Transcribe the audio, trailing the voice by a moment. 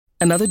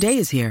Another day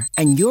is here,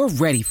 and you're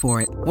ready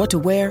for it. What to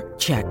wear?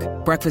 Check.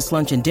 Breakfast,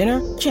 lunch, and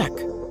dinner? Check.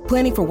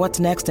 Planning for what's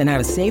next and how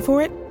to save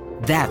for it?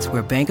 That's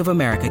where Bank of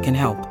America can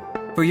help.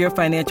 For your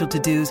financial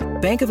to-dos,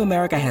 Bank of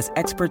America has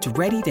experts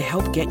ready to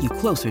help get you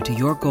closer to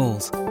your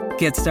goals.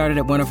 Get started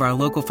at one of our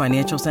local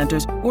financial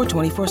centers or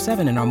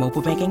 24/7 in our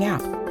mobile banking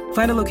app.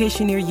 Find a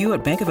location near you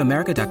at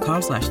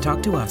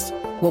bankofamerica.com/talktous.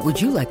 What would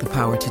you like the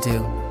power to do?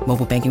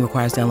 Mobile banking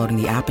requires downloading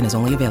the app and is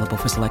only available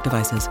for select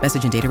devices.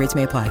 Message and data rates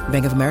may apply.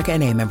 Bank of America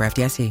N.A., member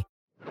FDIC.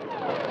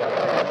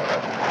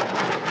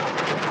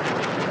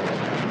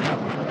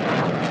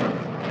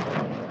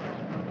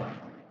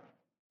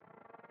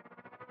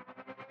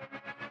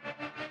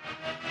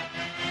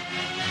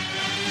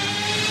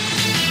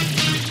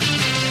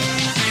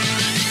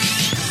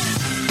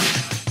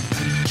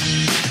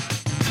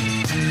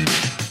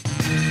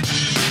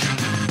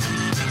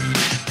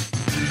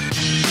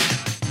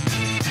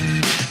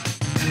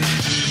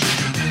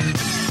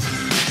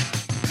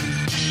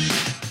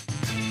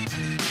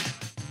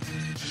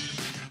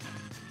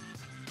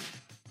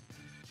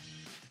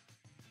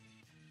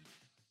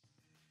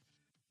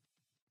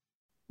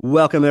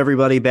 Welcome,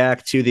 everybody,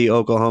 back to the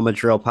Oklahoma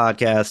Drill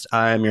Podcast.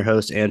 I am your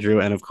host, Andrew,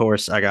 and of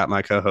course, I got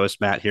my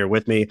co-host, Matt, here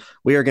with me.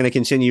 We are going to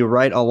continue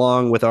right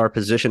along with our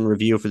position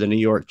review for the New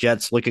York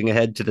Jets, looking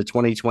ahead to the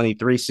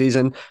 2023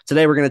 season.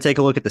 Today, we're going to take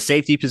a look at the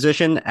safety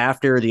position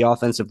after the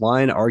offensive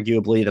line,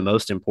 arguably the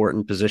most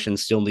important position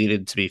still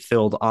needed to be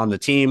filled on the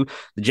team.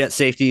 The Jet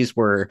safeties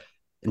were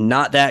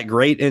not that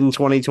great in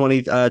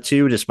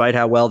 2022, despite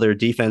how well their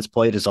defense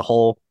played as a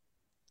whole.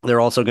 They're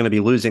also going to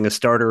be losing a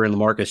starter in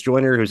Lamarcus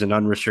Joyner, who's an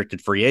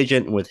unrestricted free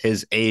agent. With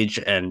his age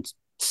and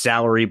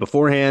salary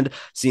beforehand,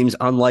 seems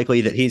unlikely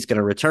that he's going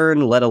to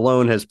return, let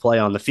alone his play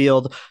on the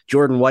field.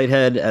 Jordan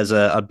Whitehead, as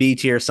a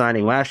B-tier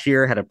signing last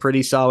year, had a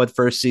pretty solid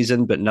first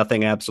season, but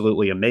nothing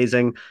absolutely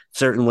amazing.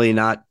 Certainly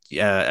not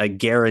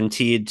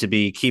guaranteed to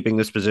be keeping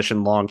this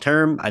position long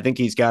term. I think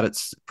he's got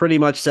it pretty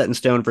much set in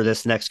stone for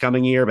this next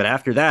coming year, but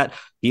after that,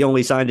 he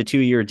only signed a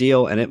 2-year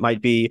deal, and it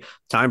might be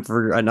time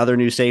for another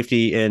new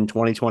safety in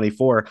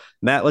 2024.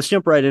 Matt, let's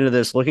jump right into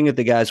this. Looking at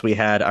the guys we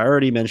had, I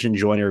already mentioned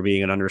Joyner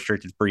being an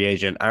unrestricted free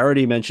agent. I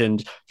already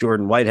mentioned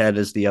Jordan Whitehead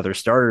as the other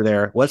starter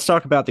there. Let's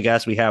talk about the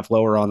guys we have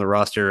lower on the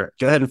roster.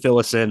 Go ahead and fill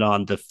us in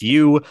on the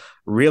few,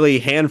 really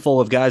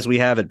handful of guys we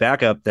have at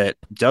backup that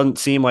doesn't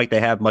seem like they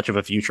have much of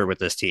a future with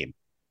this team.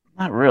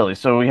 Not really.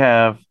 So we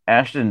have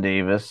Ashton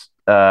Davis,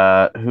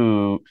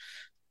 who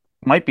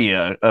might be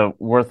a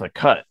worth a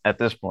cut at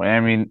this point. I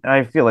mean,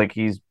 I feel like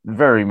he's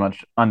very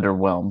much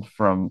underwhelmed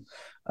from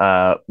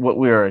what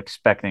we were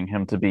expecting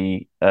him to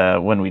be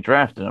when we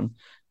drafted him.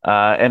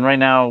 And right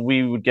now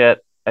we would get,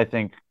 I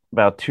think,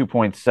 about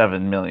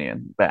 2.7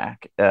 million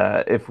back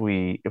if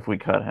we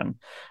cut him.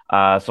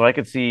 So I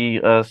could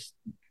see us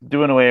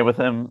doing away with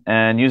him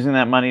and using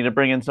that money to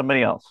bring in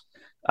somebody else.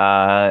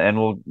 And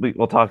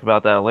we'll talk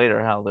about that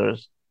later, how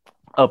there's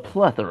a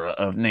plethora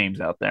of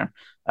names out there.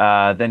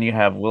 Then you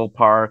have Will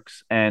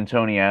Parks and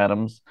Tony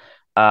Adams,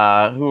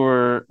 who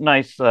are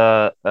nice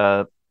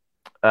kind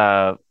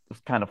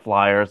of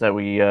flyers that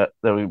we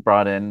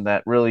brought in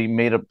that really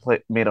made a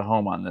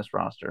home on this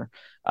roster.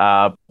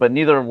 But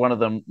neither one of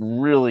them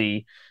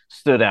really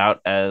stood out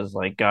as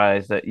like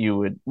guys that you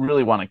would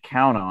really want to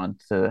count on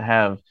to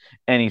have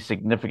any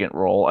significant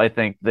role. I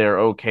think they're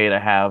okay to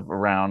have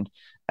around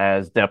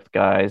as depth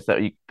guys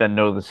that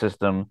know the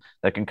system,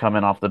 that can come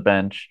in off the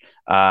bench,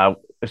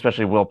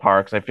 especially Will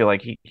Parks. I feel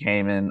like he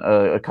came in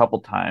a couple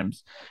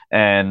times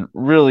and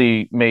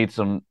really made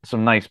some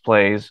nice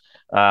plays.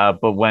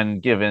 But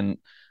when given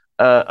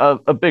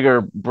a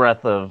bigger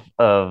breadth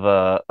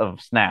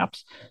of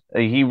snaps,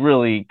 he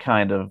really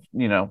kind of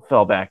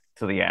fell back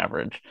to the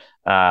average.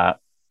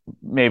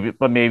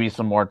 Maybe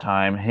some more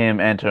time, him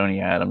and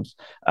Tony Adams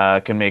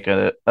can make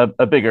a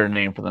bigger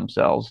name for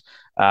themselves.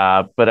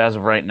 But as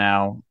of right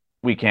now,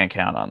 we can't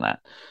count on that.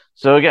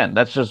 So again,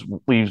 that's just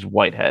leaves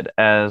Whitehead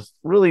as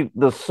really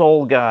the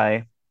sole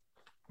guy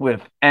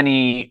with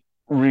any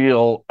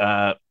real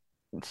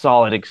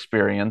solid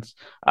experience.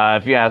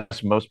 If you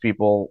ask most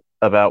people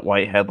about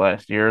Whitehead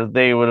last year,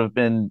 they would have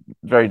been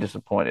very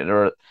disappointed,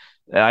 or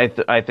I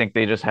think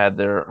they just had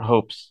their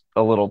hopes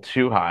a little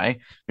too high,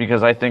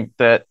 because I think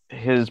that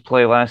his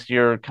play last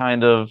year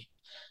kind of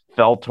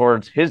fell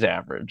towards his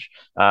average.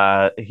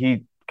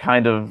 He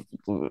kind of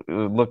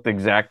looked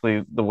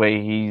exactly the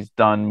way he's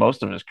done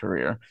most of his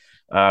career.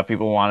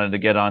 People wanted to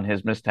get on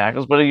his missed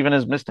tackles, but even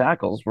his missed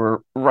tackles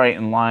were right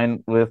in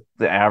line with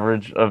the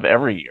average of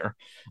every year.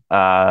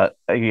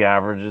 He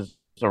averages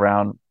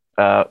around,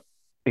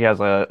 he has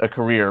a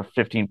career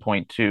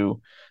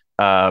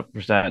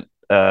 15.2%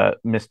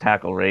 missed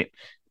tackle rate,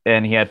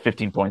 and he had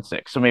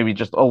 15.6. So maybe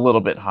just a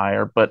little bit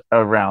higher, but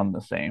around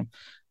the same.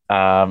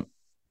 And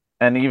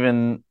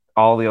even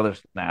all the other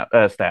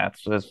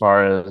stats as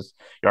far as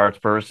yards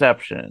per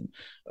reception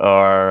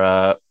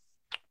or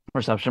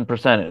reception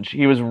percentage,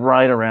 he was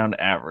right around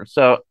average.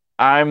 So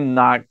I'm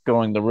not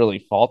going to really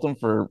fault him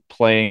for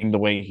playing the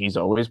way he's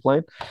always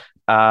played.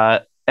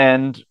 And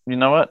And you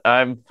know what?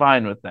 I'm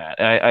fine with that.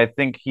 I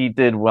think he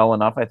did well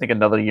enough. I think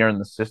another year in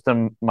the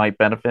system might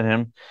benefit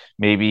him.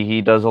 Maybe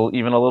he does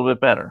even a little bit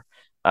better.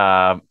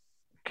 Um,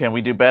 can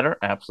we do better?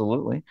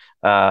 Absolutely.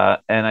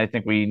 And I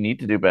think we need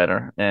to do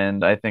better.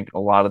 And I think a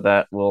lot of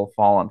that will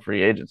fall on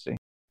free agency.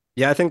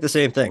 Yeah, I think the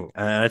same thing.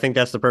 I think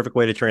that's the perfect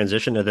way to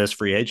transition to this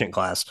free agent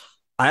class.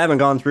 I haven't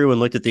gone through and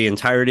looked at the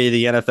entirety of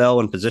the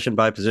NFL and position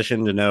by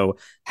position to know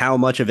how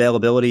much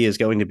availability is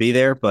going to be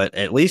there, but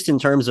at least in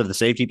terms of the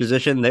safety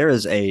position, there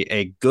is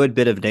a good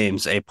bit of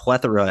names, a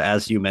plethora,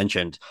 as you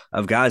mentioned,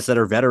 of guys that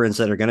are veterans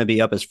that are going to be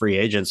up as free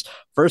agents.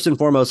 First and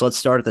foremost, let's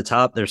start at the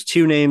top. There's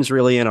two names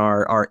really in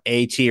our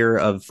A tier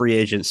of free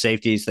agent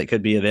safeties that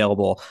could be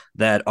available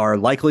that are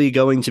likely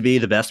going to be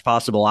the best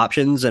possible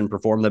options and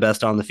perform the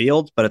best on the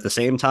field, but at the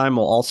same time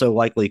will also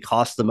likely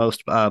cost the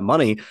most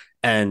money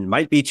and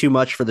might be too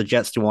much for the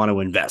Jets to want to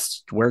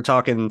invest. We're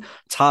talking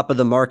top of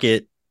the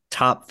market,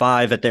 top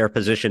five at their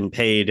position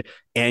paid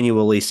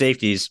annually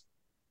safeties.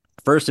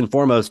 First and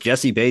foremost,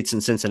 Jesse Bates in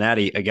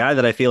Cincinnati, a guy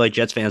that I feel like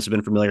Jets fans have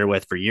been familiar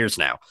with for years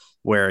now,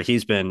 where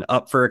he's been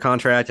up for a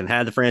contract and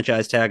had the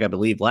franchise tag, I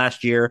believe,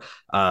 last year.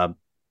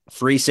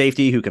 Free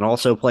safety who can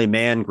also play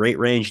man, great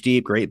range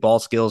deep, great ball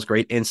skills,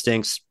 great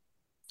instincts,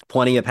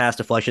 plenty of pass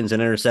deflections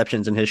and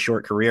interceptions in his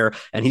short career,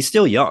 and he's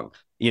still young.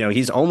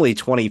 He's only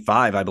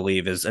 25, I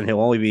believe, and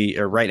he'll only be,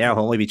 or right now,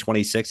 he'll only be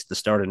 26 at the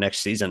start of next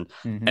season.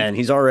 Mm-hmm. And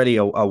he's already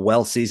a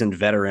well-seasoned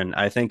veteran.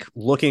 I think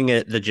looking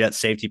at the Jets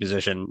safety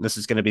position, this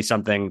is going to be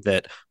something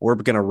that we're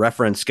going to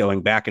reference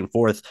going back and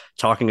forth,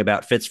 talking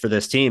about fits for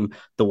this team.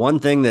 The one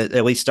thing that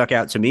at least stuck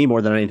out to me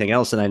more than anything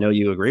else, and I know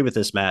you agree with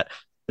this, Matt,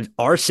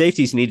 our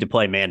safeties need to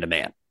play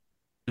man-to-man.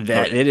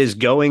 That it is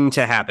going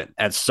to happen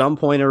at some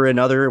point or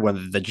another, whether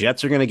the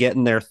Jets are going to get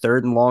in their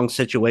third and long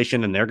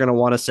situation and they're going to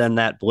want to send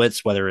that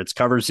blitz, whether it's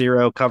cover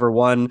zero, cover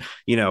one,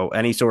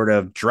 any sort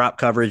of drop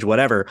coverage,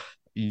 whatever.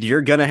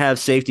 You're going to have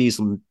safeties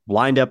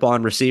lined up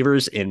on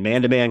receivers in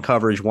man-to-man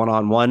coverage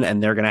one-on-one,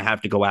 and they're going to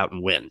have to go out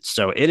and win.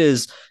 So it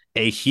is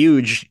a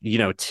huge,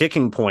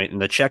 ticking point in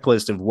the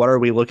checklist of what are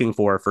we looking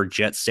for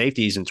Jets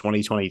safeties in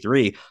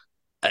 2023.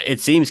 It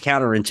seems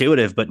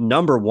counterintuitive, but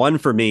number one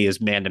for me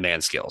is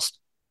man-to-man skills.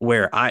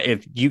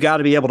 If you got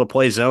to be able to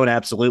play zone,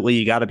 absolutely.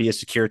 You got to be a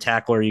secure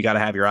tackler. You got to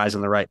have your eyes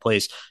in the right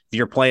place. If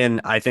you're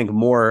playing, I think,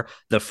 more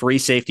the free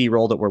safety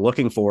role that we're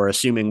looking for,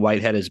 assuming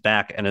Whitehead is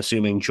back and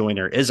assuming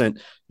Joyner isn't,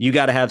 you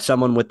got to have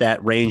someone with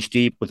that range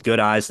deep with good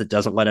eyes that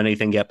doesn't let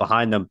anything get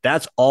behind them.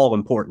 That's all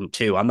important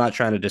too. I'm not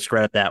trying to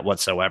discredit that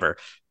whatsoever,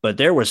 but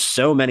there was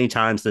so many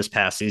times this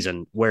past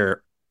season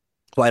where,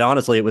 quite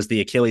honestly, it was the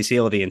Achilles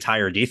heel of the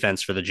entire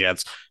defense for the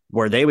Jets,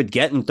 where they would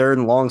get in third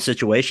and long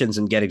situations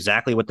and get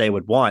exactly what they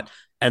would want.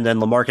 And then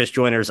LaMarcus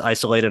Joyner's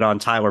isolated on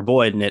Tyler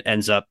Boyd, and it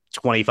ends up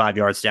 25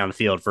 yards down the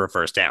field for a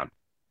first down.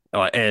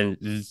 And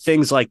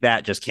things like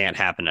that just can't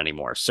happen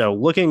anymore. So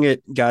looking at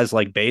guys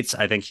like Bates,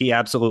 I think he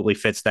absolutely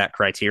fits that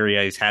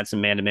criteria. He's had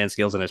some man-to-man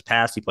skills in his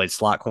past. He played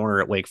slot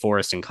corner at Wake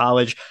Forest in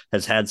college,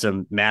 has had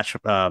some match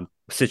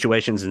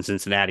situations in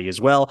Cincinnati as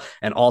well,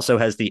 and also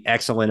has the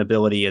excellent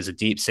ability as a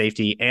deep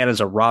safety and as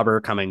a robber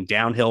coming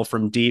downhill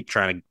from deep,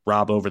 trying to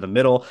rob over the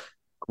middle.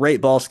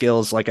 Great ball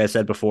skills, like I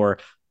said before.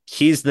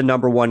 He's the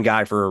number one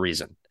guy for a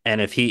reason. And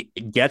if he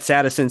gets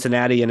out of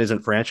Cincinnati and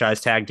isn't franchise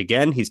tagged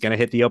again, he's going to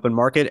hit the open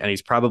market, and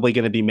he's probably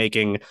going to be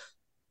making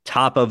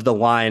top of the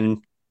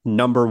line,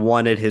 number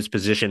one at his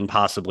position,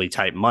 possibly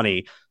type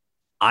money.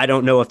 I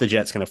don't know if the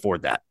Jets can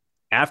afford that.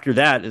 After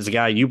that is a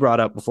guy you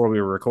brought up before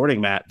we were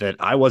recording, Matt, that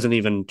I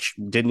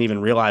didn't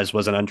even realize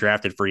was an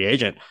undrafted free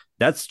agent.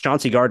 That's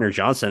Chauncey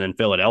Gardner-Johnson in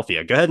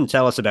Philadelphia. Go ahead and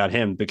tell us about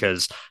him,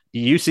 because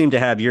you seem to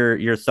have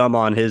your thumb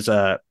on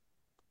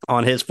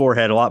his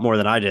forehead a lot more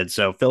than I did.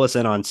 So fill us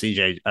in on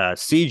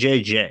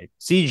CGJ.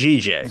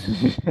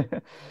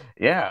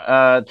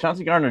 Yeah,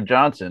 Chauncey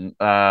Gardner-Johnson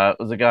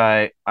was a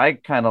guy I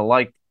kind of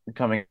liked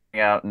coming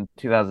out in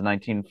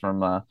 2019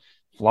 from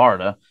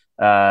Florida.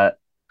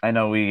 I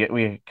know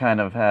we kind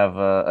of have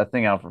a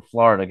thing out for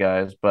Florida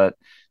guys, but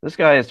this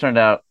guy has turned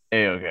out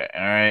okay.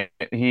 All right,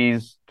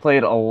 he's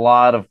played a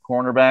lot of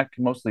cornerback,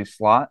 mostly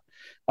slot,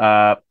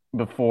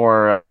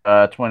 before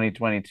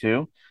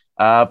 2022.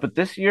 But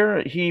this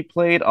year he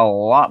played a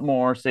lot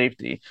more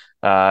safety,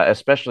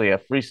 especially a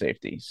free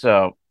safety.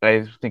 So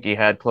I think he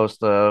had close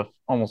to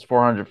almost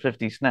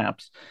 450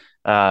 snaps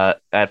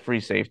at free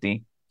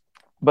safety,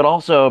 but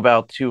also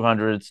about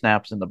 200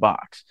 snaps in the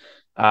box.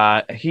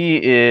 He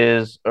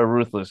is a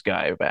ruthless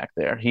guy back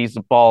there. He's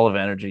a ball of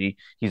energy.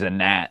 He's a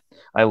gnat.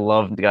 I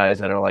love the guys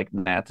that are like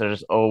gnats. They're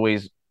just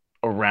always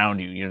around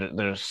you.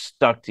 They're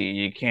stuck to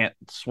you. You can't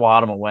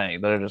swat them away.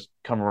 They're just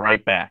come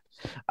right back.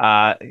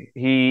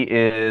 He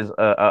is.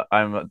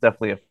 I'm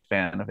definitely a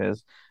fan of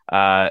his.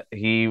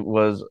 He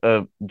was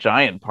a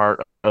giant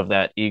part of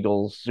that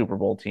Eagles Super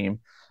Bowl team.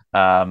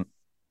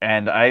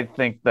 And I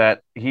think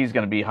that he's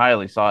going to be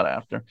highly sought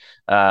after.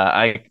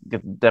 I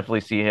could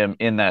definitely see him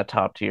in that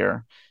top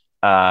tier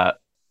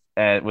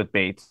with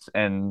Bates,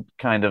 and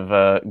kind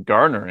of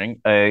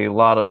garnering a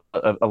lot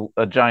of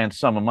a giant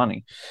sum of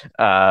money.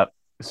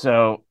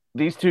 So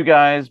these two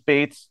guys,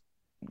 Bates,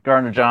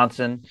 Gardner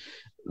Johnson,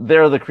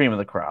 they're the cream of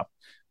the crop.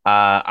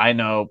 I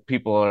know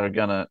people are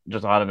gonna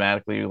just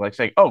automatically like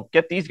say, "Oh,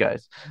 get these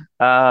guys,"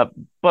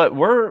 but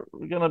we're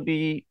gonna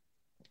be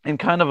in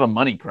kind of a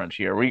money crunch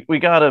here. We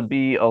gotta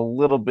be a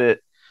little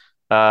bit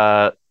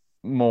uh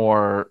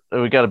more.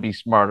 We gotta be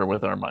smarter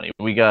with our money.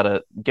 We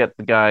gotta get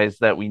the guys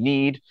that we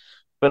need,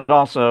 but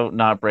also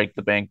not break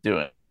the bank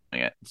doing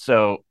it.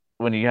 So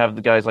when you have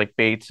the guys like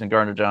Bates and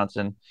Gardner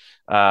Johnson,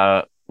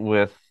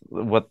 with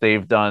what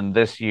they've done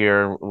this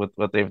year, with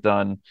what they've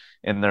done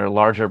in their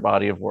larger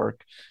body of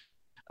work,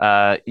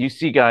 you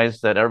see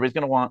guys that everybody's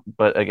going to want,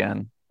 but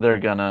again, they're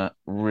going to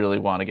really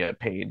want to get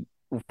paid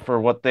for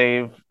what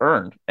they've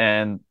earned,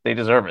 and they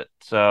deserve it.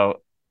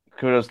 So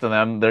kudos to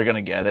them. They're going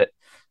to get it.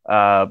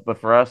 But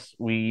for us,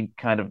 we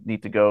kind of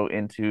need to go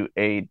into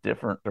a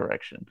different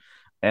direction.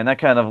 And that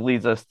kind of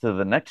leads us to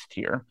the next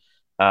tier.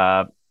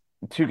 Uh,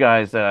 Two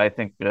guys that I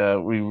think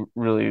we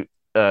really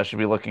should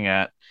be looking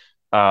at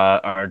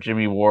are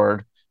Jimmy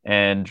Ward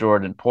and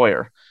Jordan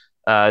Poyer.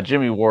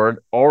 Jimmy Ward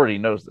already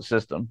knows the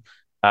system.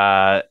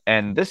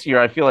 And this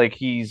year, I feel like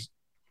he's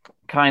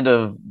kind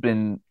of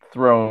been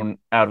thrown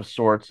out of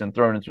sorts and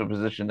thrown into a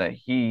position that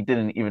he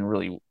didn't even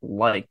really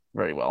like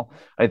very well.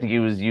 I think he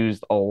was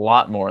used a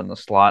lot more in the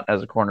slot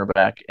as a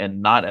cornerback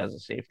and not as a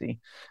safety.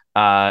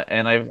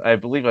 And I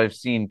believe I've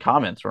seen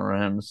comments from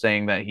him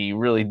saying that he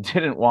really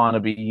didn't want to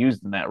be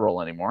used in that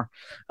role anymore.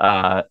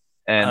 And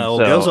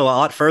Well, it goes a so,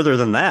 lot further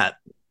than that.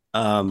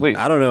 please.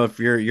 I don't know if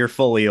you're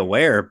fully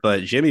aware,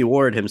 but Jimmy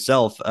Ward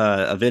himself,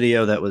 a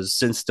video that was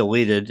since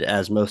deleted,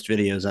 as most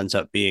videos ends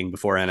up being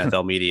before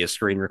NFL media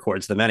screen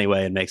records them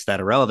anyway and makes that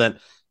irrelevant.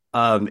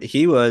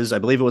 He was, I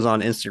believe it was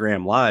on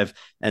Instagram Live,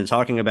 and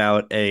talking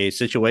about a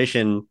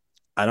situation.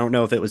 I don't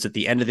know if it was at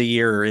the end of the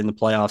year or in the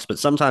playoffs, but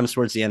sometimes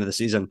towards the end of the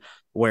season,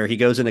 where he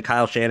goes into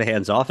Kyle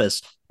Shanahan's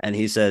office and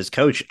he says,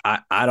 Coach,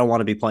 I don't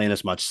want to be playing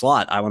as much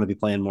slot. I want to be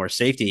playing more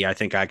safety. I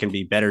think I can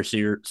be better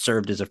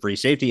served as a free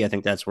safety. I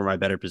think that's where my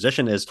better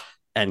position is.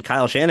 And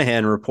Kyle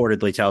Shanahan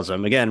reportedly tells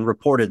him, again,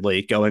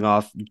 reportedly going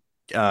off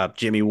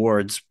Jimmy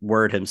Ward's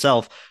word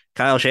himself,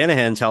 Kyle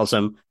Shanahan tells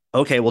him,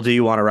 okay, well, do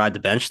you want to ride the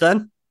bench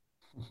then?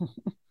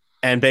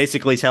 And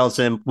basically tells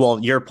him, well,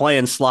 you're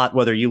playing slot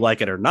whether you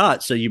like it or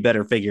not, so you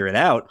better figure it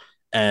out.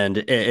 And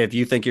if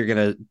you think you're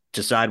going to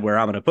decide where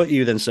I'm going to put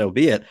you, then so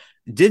be it.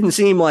 Didn't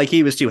seem like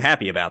he was too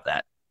happy about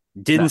that.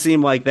 Didn't No.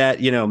 seem like that,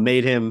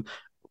 made him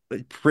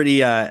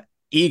pretty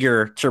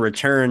eager to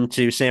return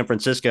to San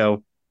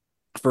Francisco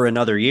for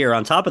another year,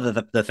 on top of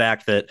the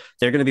fact that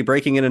they're going to be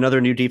breaking in another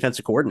new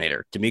defensive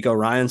coordinator. D'Amico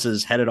Ryans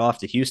is headed off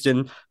to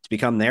Houston to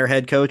become their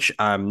head coach.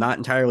 I'm not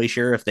entirely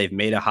sure if they've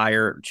made a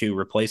hire to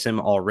replace him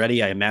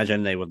already. I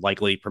imagine they would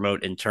likely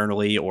promote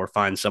internally or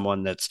find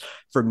someone that's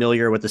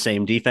familiar with the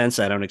same defense.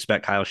 I don't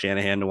expect Kyle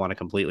Shanahan to want to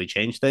completely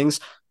change things,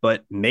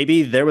 but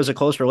maybe there was a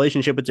close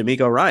relationship with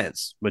D'Amico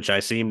Ryans, which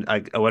I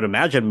would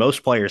imagine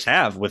most players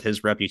have with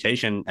his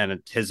reputation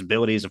and his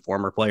ability as a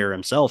former player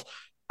himself.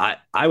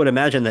 I would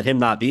imagine that him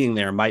not being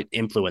there might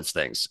influence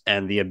things,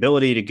 and the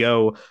ability to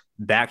go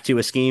back to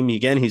a scheme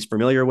again he's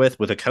familiar with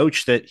a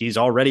coach that he's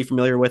already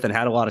familiar with and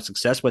had a lot of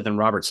success with in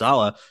Robert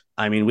Saleh.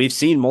 I mean, we've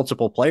seen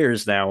multiple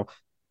players now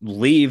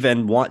leave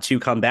and want to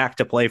come back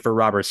to play for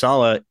Robert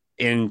Saleh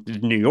in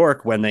New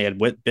York when they had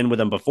been with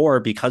him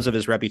before because of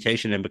his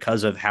reputation and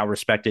because of how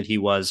respected he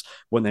was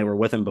when they were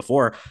with him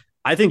before.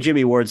 I think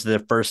Jimmy Ward's the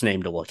first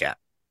name to look at.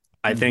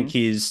 I think Mm-hmm.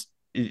 he's,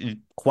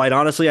 quite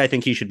honestly, I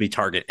think he should be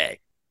target A,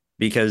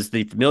 because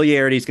the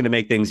familiarity is going to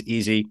make things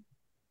easy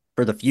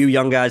for the few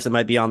young guys that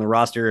might be on the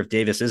roster. If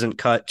Davis isn't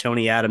cut,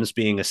 Tony Adams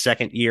being a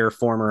second year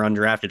former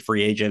undrafted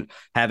free agent,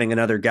 having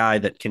another guy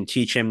that can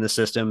teach him the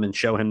system and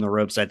show him the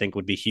ropes, I think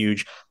would be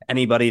huge.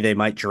 Anybody they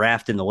might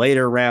draft in the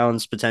later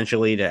rounds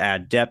potentially to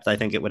add depth, I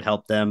think it would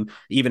help them.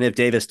 Even if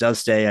Davis does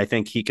stay, I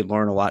think he could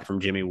learn a lot from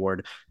Jimmy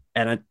Ward.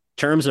 And in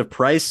terms of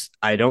price,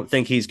 I don't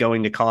think he's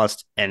going to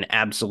cost an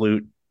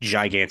absolute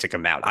gigantic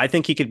amount. I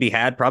think he could be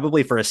had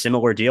probably for a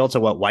similar deal to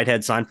what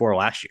Whitehead signed for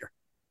last year.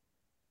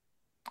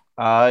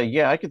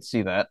 Yeah, I could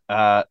see that.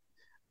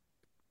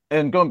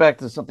 And going back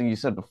to something you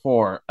said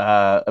before,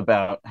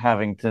 about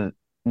having to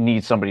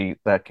need somebody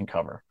that can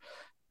cover.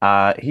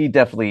 He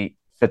definitely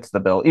fits the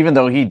bill. Even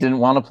though he didn't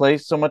want to play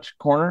so much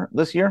corner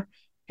this year,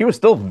 he was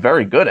still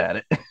very good at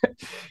it.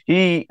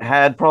 He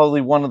had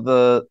probably one of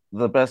the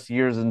best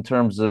years in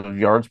terms of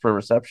yards per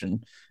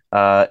reception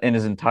in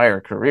his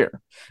entire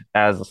career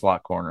as a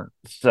slot corner.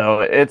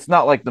 So it's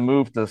not like the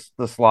move to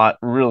the slot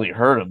really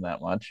hurt him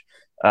that much.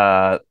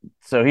 Uh,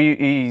 so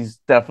he's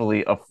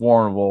definitely a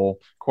formidable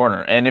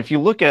corner. And if you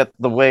look at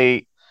the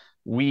way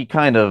we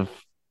kind of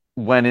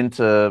went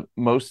into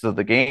most of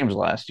the games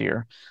last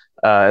year,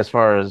 as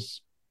far as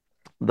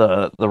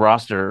the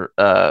roster,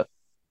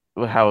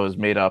 how it was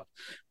made up,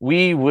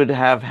 we would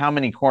have how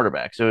many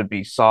quarterbacks? It would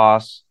be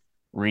Sauce,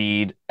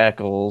 Reed,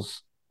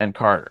 Eccles, and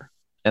Carter,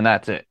 and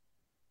that's it.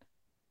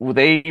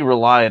 They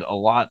relied a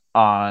lot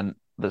on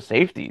the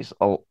safeties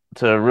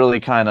to really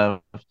kind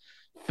of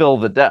fill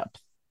the depth.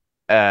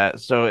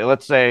 So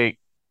let's say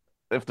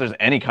if there's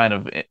any kind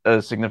of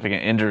a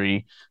significant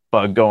injury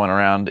bug going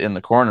around in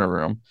the corner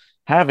room,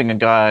 having a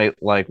guy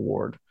like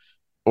Ward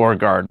or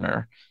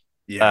Gardner,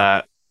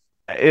 Yeah.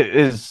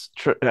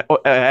 uh,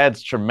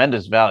 adds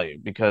tremendous value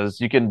because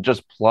you can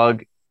just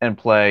plug and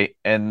play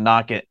and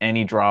not get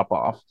any drop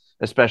off,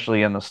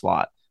 especially in the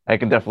slot. I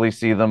can definitely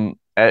see them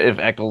if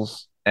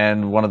Eccles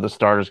and one of the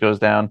starters goes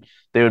down,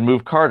 they would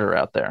move Carter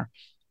out there,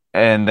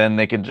 and then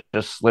they could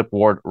just slip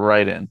Ward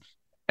right in,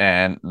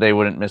 and they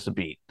wouldn't miss a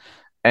beat.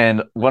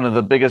 And one of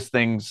the biggest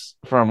things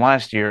from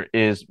last year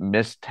is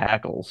missed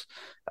tackles,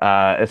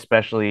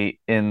 especially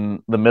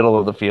in the middle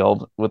of the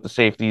field with the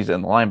safeties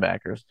and the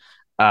linebackers.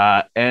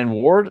 And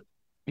Ward,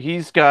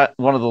 he's got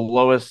one of the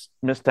lowest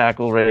missed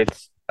tackle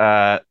rates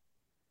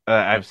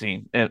I've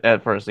seen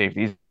at first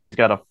safety. He's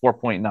got a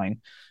 4.9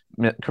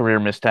 career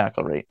missed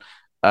tackle rate.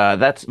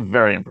 That's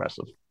very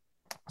impressive.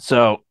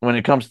 So when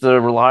it comes to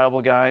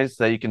reliable guys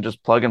that you can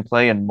just plug and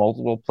play in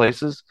multiple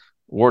places,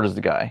 Ward is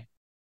the guy.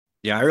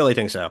 Yeah, I really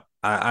think so.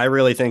 I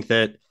really think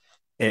that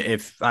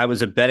if I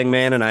was a betting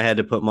man and I had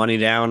to put money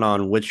down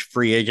on which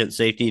free agent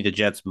safety the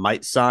Jets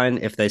might sign,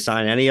 if they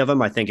sign any of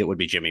them, I think it would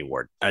be Jimmy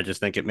Ward. I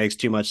just think it makes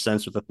too much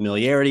sense with the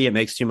familiarity. It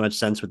makes too much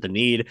sense with the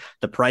need.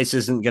 The price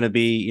isn't going to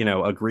be,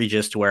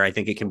 egregious to where I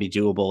think it can be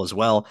doable as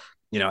well.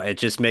 It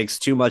just makes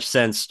too much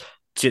sense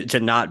to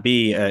not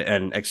be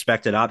an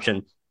expected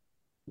option.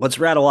 Let's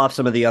rattle off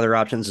some of the other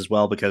options as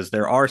well, because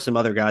there are some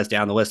other guys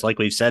down the list. Like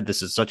we've said,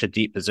 this is such a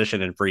deep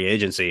position in free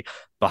agency.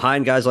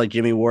 Behind guys like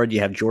Jimmy Ward, you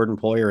have Jordan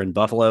Poyer in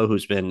Buffalo,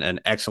 who's been an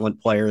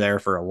excellent player there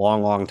for a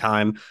long, long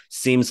time.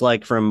 Seems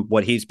like from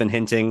what he's been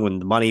hinting when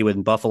the money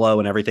with Buffalo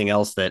and everything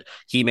else that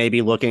he may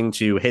be looking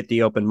to hit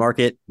the open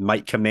market,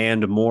 might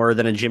command more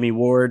than a Jimmy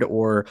Ward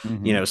or,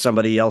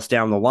 somebody else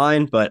down the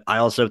line. But I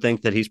also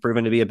think that he's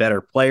proven to be a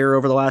better player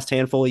over the last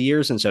handful of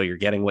years. And so you're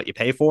getting what you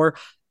pay for.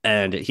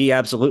 And he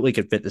absolutely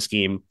could fit the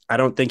scheme. I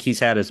don't think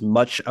he's had as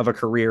much of a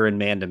career in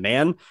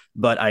man-to-man,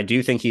 but I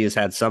do think he has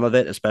had some of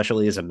it,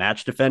 especially as a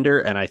match defender.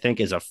 And I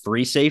think as a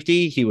free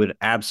safety, he would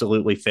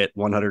absolutely fit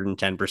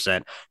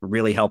 110%,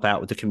 really help out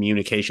with the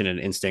communication and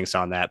instincts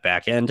on that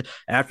back end.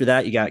 After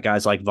that, you got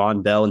guys like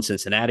Vonn Bell in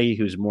Cincinnati,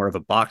 who's more of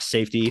a box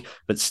safety,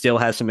 but still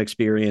has some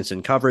experience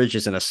in coverage,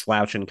 isn't a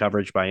slouch in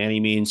coverage by any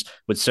means,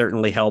 would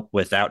certainly help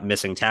without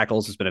missing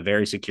tackles, has been a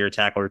very secure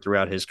tackler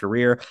throughout his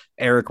career.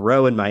 Eric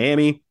Rowe in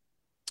Miami,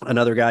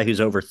 another guy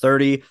who's over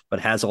 30, but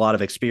has a lot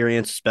of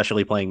experience,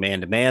 especially playing man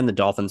to man. The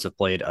Dolphins have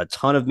played a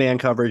ton of man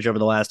coverage over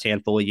the last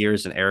handful of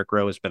years, and Eric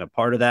Rowe has been a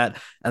part of that.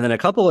 And then a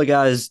couple of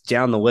guys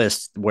down the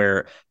list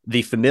where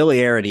the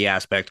familiarity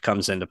aspect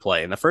comes into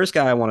play. And the first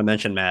guy I want to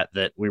mention, Matt,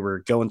 that we were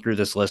going through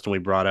this list and we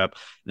brought up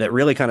that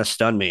really kind of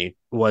stunned me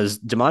was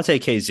Damontae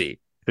Kazee,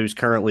 who's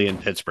currently in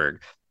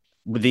Pittsburgh.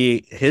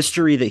 The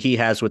history that he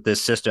has with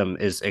this system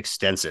is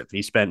extensive.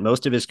 He spent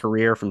most of his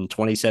career from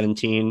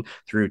 2017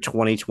 through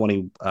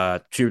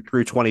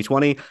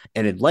 2020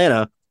 in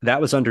Atlanta.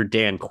 That was under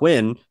Dan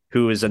Quinn,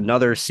 who is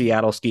another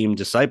Seattle scheme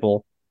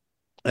disciple,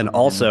 and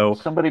also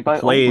somebody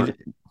by played,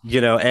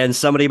 and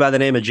somebody by the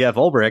name of Jeff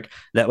Ulbrich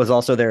that was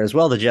also there as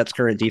well, the Jets'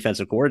 current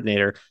defensive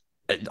coordinator.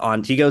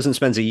 He goes and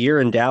spends a year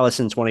in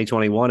Dallas in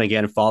 2021,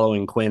 again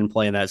following Quinn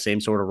playing that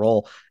same sort of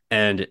role,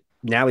 and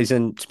now he's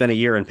spent a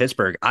year in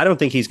Pittsburgh. I don't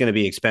think he's going to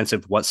be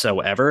expensive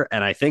whatsoever.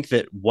 And I think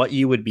that what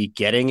you would be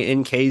getting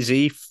in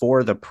KZ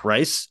for the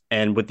price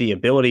and with the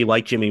ability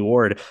like Jimmy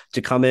Ward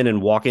to come in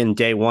and walk in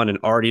day one and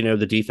already know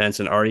the defense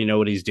and already know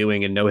what he's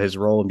doing and know his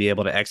role and be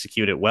able to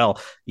execute it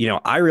well.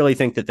 I really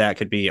think that that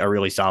could be a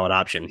really solid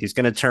option. He's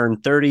going to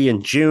turn 30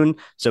 in June.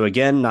 So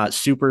again, not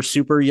super,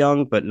 super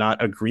young, but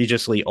not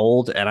egregiously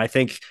old. And I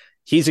think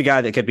he's a guy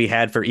that could be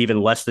had for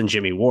even less than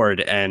Jimmy Ward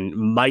and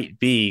might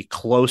be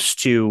close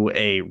to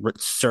a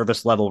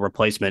service level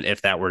replacement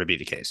if that were to be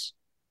the case.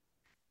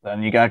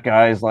 Then you got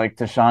guys like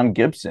Tashaun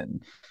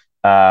Gibson,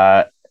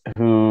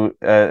 who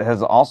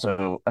has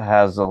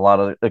a lot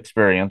of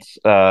experience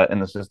in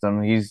the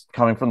system. He's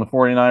coming from the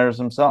 49ers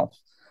himself.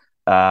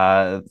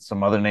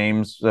 Some other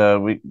names,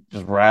 we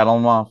just rattle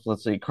them off.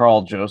 Let's see,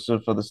 Carl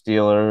Joseph for the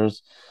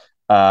Steelers.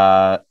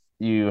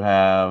 You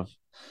have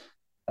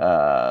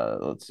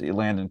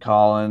Landon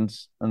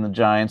Collins and the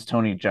Giants,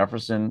 Tony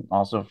Jefferson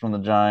also from the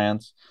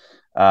Giants,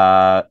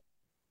 Jabril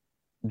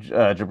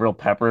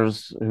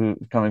Peppers, who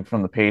coming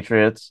from the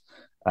Patriots,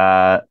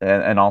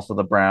 and also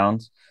the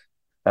Browns,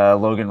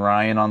 Logan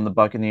Ryan on the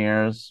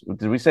Buccaneers.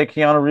 Did we say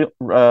Keanu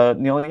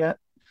Neal yet?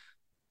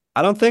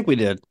 I don't think we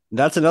did.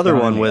 That's another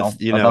one with,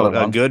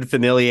 a good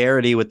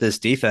familiarity with this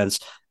defense.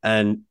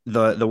 And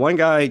the one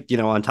guy,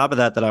 on top of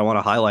that I want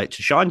to highlight,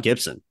 Tashaun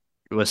Gibson.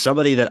 It was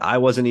somebody that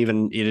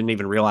you didn't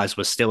even realize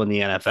was still in the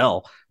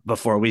NFL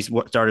before we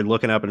started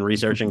looking up and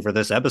researching for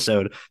this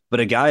episode. But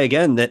a guy,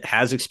 again, that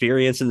has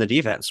experience in the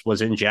defense,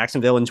 was in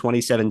Jacksonville in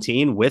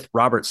 2017 with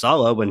Robert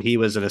Saleh when he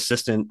was an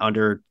assistant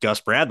under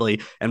Gus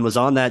Bradley and was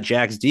on that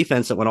Jags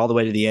defense that went all the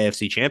way to the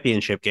AFC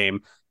Championship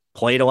game,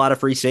 played a lot of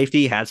free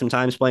safety, had some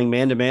times playing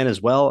man-to-man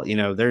as well.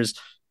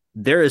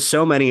 There is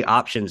so many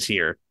options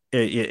here.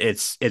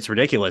 It's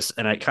ridiculous.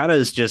 And it kind of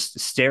is just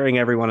staring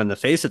everyone in the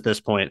face at this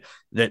point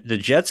that the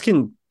Jets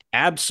can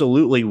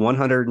absolutely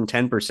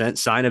 110%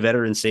 sign a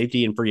veteran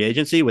safety in free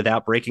agency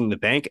without breaking the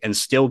bank and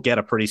still get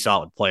a pretty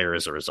solid player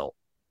as a result.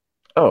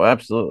 Oh,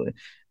 absolutely.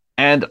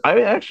 And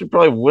I actually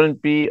probably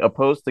wouldn't be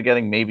opposed to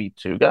getting maybe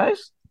two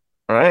guys.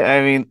 Right?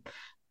 I mean,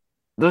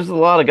 there's a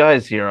lot of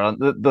guys here. On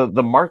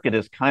the market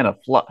is kind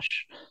of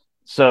flush.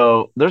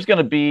 So there's going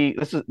to be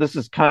this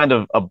is kind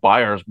of a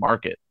buyer's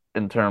market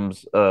in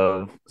terms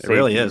of It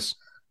really safeties. is.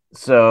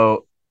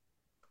 So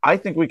I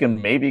think we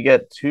can maybe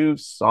get two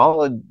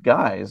solid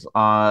guys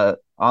on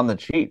the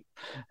cheap.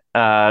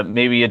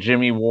 Maybe a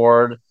Jimmy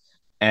Ward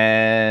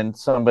and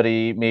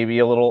somebody maybe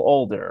a little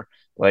older,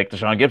 like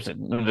Deshaun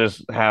Gibson, and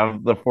just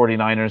have the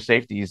 49ers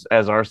safeties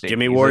as our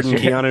Jimmy safeties Ward this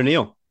and year, Keanu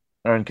Neal.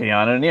 or in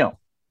Keanu Neal.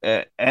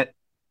 And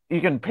you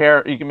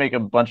can make a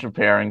bunch of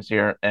pairings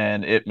here,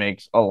 and it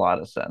makes a lot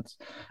of sense.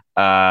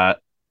 Uh,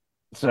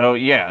 so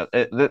yeah,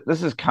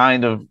 this is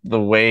kind of the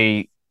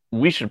way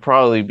we should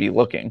probably be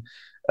looking.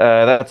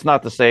 That's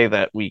not to say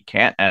that we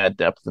can't add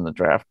depth in the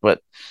draft,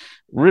 but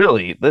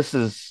really, this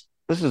is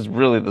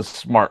really the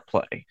smart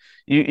play.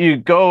 You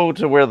go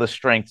to where the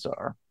strengths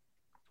are,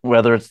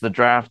 whether it's the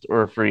draft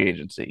or free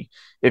agency.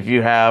 If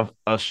you have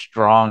a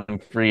strong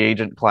free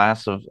agent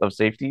class of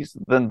safeties,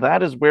 then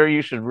that is where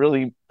you should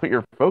really put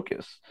your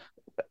focus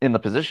in the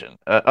position.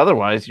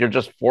 Otherwise, you're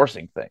just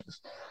forcing things.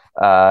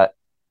 Uh,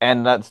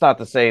 and that's not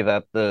to say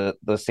that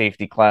the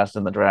safety class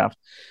in the draft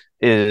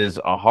is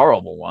a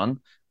horrible one,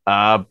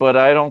 but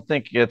I don't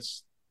think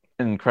it's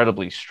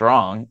incredibly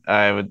strong.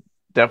 I would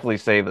definitely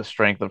say the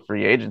strength of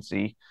free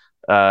agency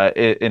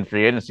in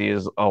free agency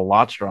is a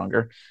lot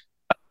stronger.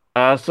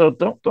 So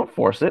don't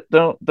force it.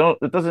 Don't.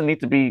 It doesn't need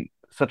to be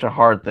such a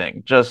hard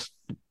thing. Just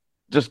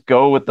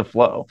go with the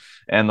flow,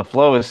 and the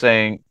flow is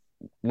saying,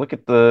 look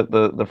at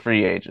the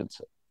free agents.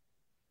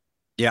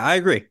 Yeah, I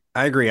agree.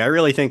 I agree. I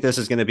really think this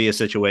is going to be a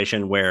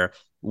situation where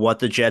what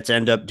the Jets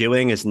end up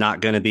doing is not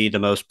going to be the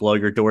most blow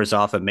your doors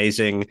off,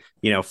 amazing,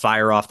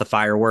 fire off the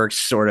fireworks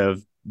sort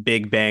of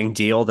big bang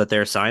deal that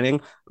they're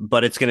signing,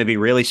 but it's going to be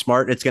really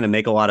smart. It's going to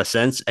make a lot of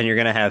sense, and you're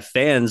going to have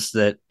fans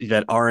that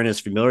aren't as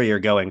familiar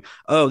going,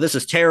 "Oh, this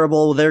is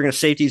terrible. They're going to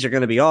safeties are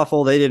going to be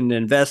awful. They didn't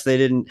invest. They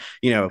didn't,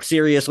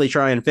 seriously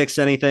try and fix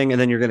anything." And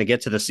then you're going to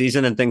get to the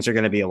season, and things are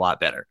going to be a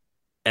lot better.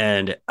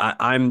 And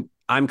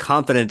I'm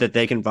confident that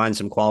they can find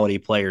some quality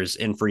players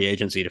in free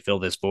agency to fill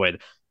this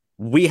void.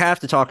 We have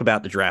to talk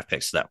about the draft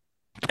picks, though.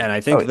 And I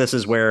Oh, think this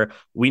is where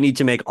we need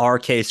to make our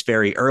case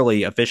very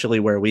early, officially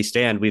where we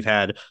stand. We've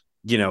had,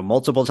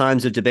 multiple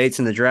times of debates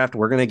in the draft.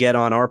 We're going to get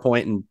on our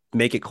point and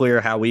make it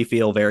clear how we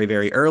feel very,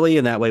 very early.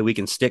 And that way we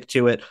can stick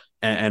to it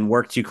and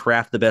work to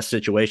craft the best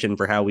situation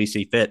for how we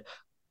see fit.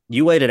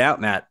 You laid it out,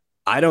 Matt.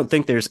 I don't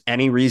think there's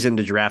any reason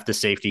to draft a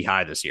safety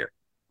high this year.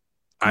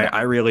 I, no.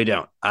 I really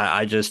don't.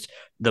 I just,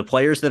 the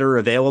players that are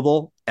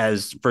available,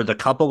 as for the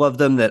couple of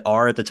them that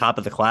are at the top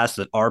of the class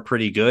that are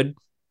pretty good,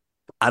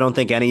 I don't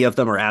think any of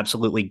them are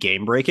absolutely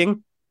game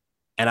breaking.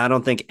 And I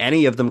don't think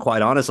any of them,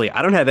 quite honestly,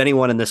 I don't have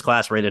anyone in this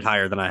class rated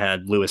higher than I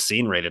had Lewis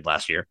Cine rated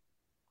last year.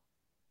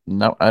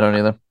 No, I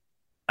don't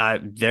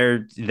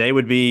either. They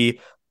would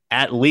be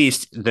at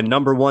least the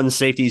number one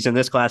safeties in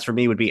this class for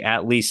me would be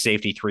at least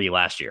safety 3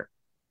 last year.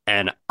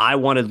 And I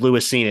wanted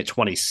Lewis Cine at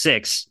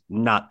 26,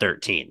 not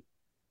 13.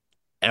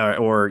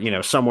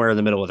 Or somewhere in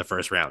the middle of the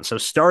first round. So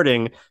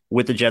starting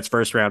with the Jets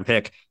first round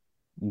pick,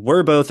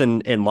 we're both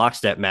in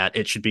lockstep, Matt.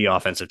 It should be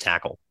offensive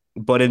tackle.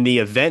 But in the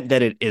event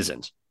that it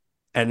isn't,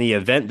 and the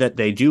event that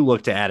they do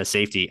look to add a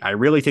safety, I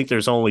really think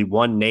there's only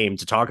one name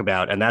to talk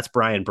about, and that's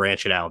Brian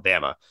Branch at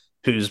Alabama,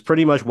 who's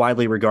pretty much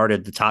widely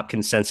regarded the top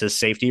consensus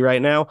safety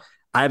right now.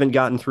 I haven't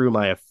gotten through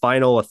my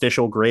final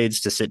official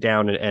grades to sit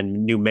down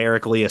and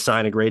numerically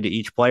assign a grade to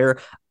each player.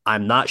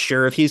 I'm not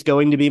sure if he's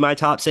going to be my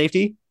top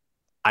safety.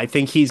 I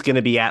think he's going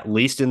to be at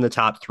least in the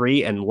top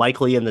 3 and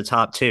likely in the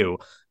top 2.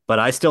 But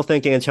I still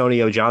think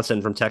Antonio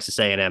Johnson from Texas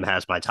A&M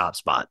has my top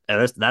spot.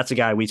 And that's a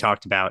guy we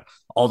talked about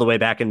all the way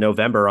back in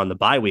November on the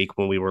bye week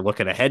when we were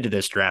looking ahead to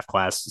this draft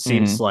class. It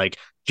seems like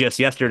just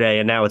yesterday,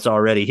 and now it's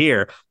already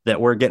here, that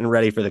we're getting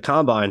ready for the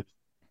combine.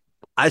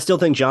 I still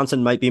think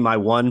Johnson might be my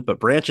one, but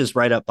Branch is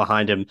right up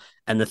behind him.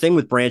 And the thing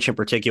with Branch in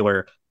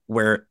particular,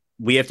 where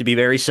we have to be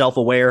very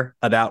self-aware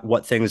about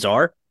what things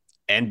are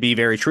and be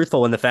very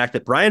truthful in the fact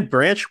that Brian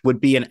Branch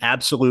would be an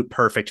absolute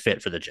perfect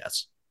fit for the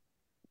Jets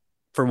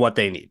for what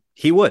they need.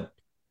 He would.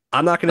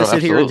 I'm not going to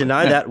sit here and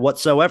deny that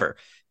whatsoever.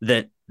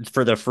 That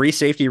for the free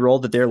safety role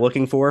that they're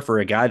looking for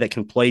a guy that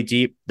can play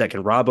deep, that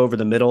can rob over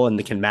the middle, and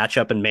that can match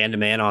up in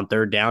man-to-man on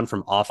third down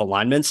from off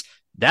alignments,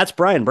 that's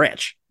Brian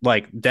Branch.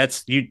 Like,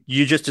 that's you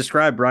just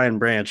described Brian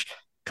Branch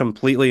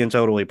completely and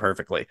totally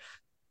perfectly.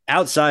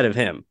 Outside of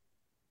him,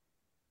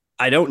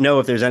 I don't know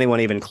if there's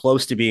anyone even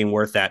close to being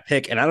worth that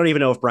pick, and I don't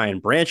even know if Brian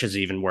Branch is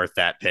even worth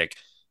that pick.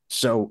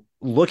 So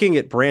looking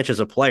at Branch as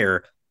a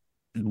player,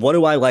 what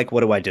do I like?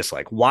 What do I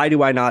dislike? Why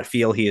do I not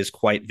feel he is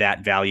quite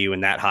that value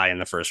and that high in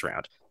the first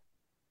round?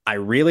 I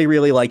really,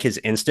 really like his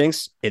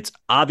instincts. It's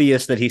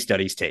obvious that he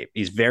studies tape.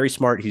 He's very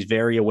smart. He's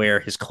very aware.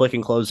 His click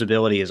and close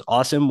ability is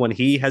awesome. When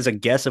he has a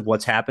guess of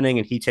what's happening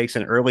and he takes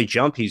an early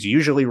jump, he's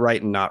usually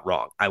right and not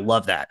wrong. I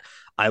love that.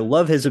 I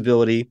love his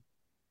ability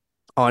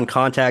on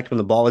contact when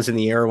the ball is in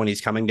the air when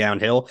he's coming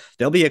downhill.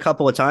 There'll be a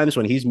couple of times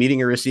when he's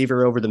meeting a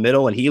receiver over the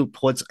middle and he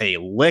puts a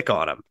lick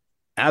on him,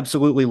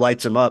 absolutely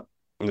lights him up.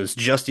 It was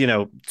just,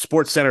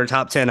 Sports Center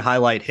top 10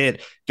 highlight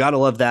hit. Gotta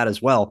love that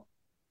as well.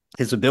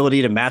 His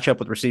ability to match up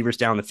with receivers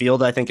down the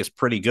field, I think, is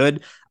pretty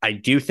good. I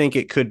do think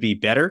it could be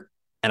better.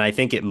 And I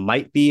think it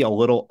might be a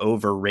little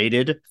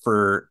overrated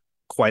for,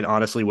 quite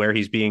honestly, where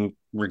he's being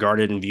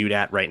regarded and viewed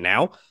at right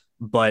now.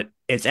 But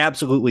it's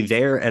absolutely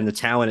there. And the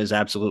talent is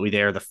absolutely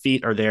there. The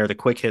feet are there. The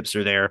quick hips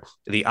are there.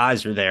 The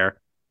eyes are there.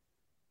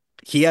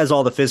 He has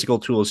all the physical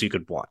tools you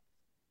could want.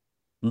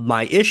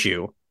 My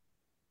issue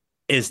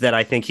is that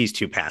I think he's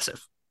too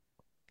passive.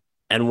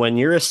 And when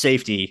you're a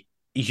safety,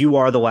 you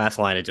are the last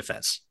line of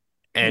defense.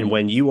 And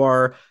when you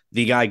are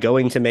the guy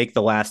going to make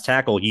the last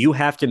tackle, you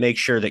have to make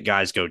sure that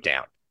guys go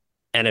down.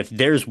 And if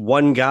there's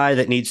one guy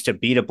that needs to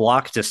beat a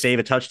block to save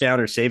a touchdown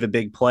or save a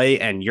big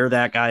play, and you're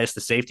that guy as the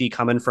safety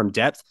coming from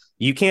depth,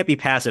 you can't be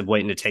passive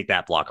waiting to take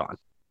that block on.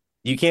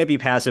 You can't be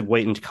passive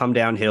waiting to come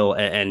downhill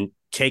and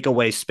take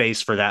away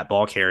space for that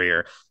ball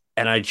carrier.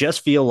 And I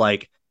just feel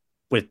like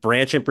with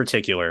Branch in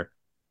particular,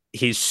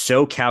 he's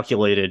so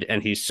calculated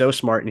and he's so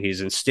smart and he's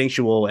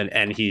instinctual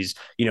and he's,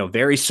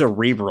 very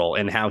cerebral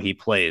in how he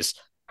plays.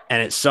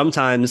 And it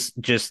sometimes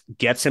just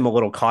gets him a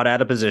little caught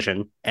out of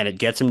position and it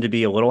gets him to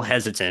be a little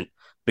hesitant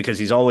because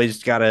he's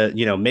always got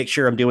to, make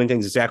sure I'm doing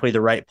things exactly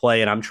the right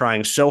play. And I'm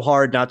trying so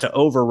hard not to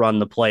overrun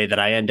the play that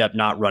I end up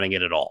not running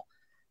it at all.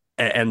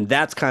 And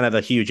that's kind of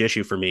a huge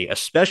issue for me,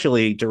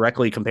 especially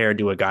directly compared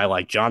to a guy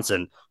like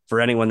Johnson.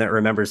 For anyone that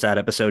remembers that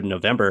episode in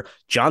November,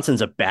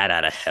 Johnson's a bat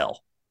out of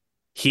hell.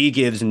 He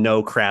gives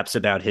no craps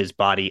about his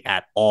body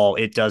at all.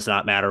 It does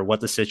not matter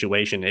what the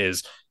situation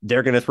is.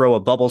 They're going to throw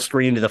a bubble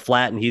screen to the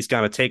flat and he's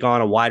going to take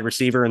on a wide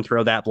receiver and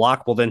throw that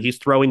block. Well, then he's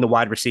throwing the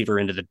wide receiver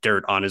into the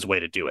dirt on his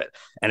way to do it.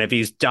 And if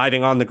he's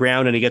diving on the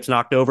ground and he gets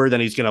knocked over, then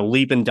he's going to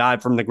leap and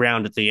dive from the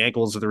ground at the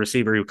ankles of the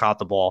receiver who caught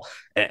the ball.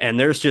 And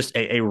there's just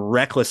a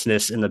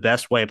recklessness in the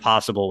best way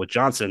possible with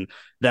Johnson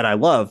that I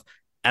love.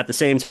 At the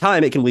same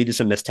time, it can lead to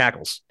some missed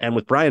tackles. And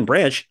with Brian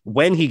Branch,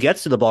 when he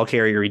gets to the ball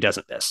carrier, he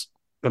doesn't miss.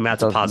 And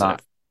that's a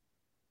positive.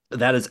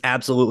 That is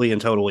absolutely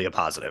and totally a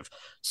positive.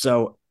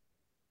 So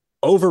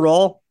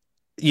overall,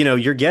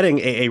 you're getting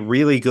a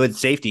really good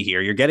safety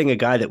here. You're getting a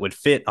guy that would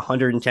fit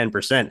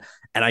 110%.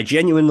 And I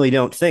genuinely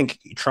don't think,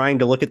 trying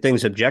to look at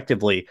things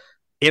objectively,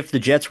 if the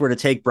Jets were to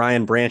take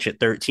Brian Branch at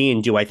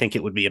 13, do I think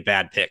it would be a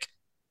bad pick?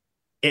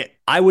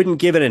 I wouldn't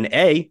give it an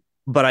A,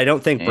 but I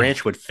don't think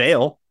Branch would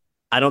fail.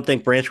 I don't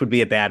think Branch would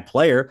be a bad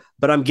player,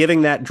 but I'm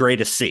giving that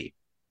grade a C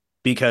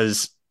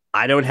because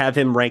I don't have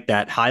him ranked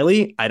that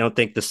highly. I don't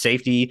think the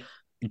safety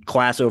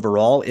class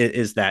overall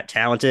is that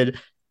talented.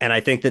 And I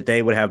think that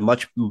they would have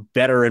much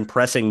better and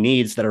pressing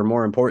needs that are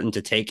more important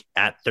to take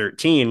at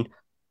 13.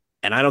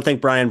 And I don't think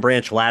Brian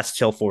Branch lasts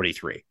till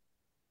 43.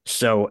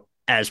 So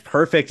as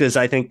perfect as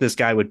I think this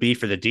guy would be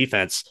for the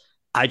defense,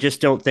 I just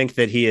don't think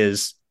that he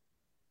is.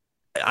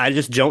 I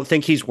just don't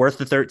think he's worth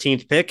the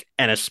 13th pick.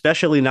 And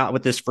especially not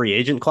with this free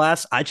agent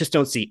class. I just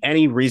don't see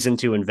any reason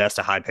to invest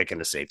a high pick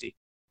into safety.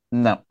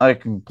 No, I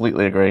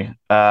completely agree.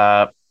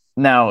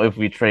 Now, if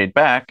we trade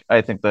back,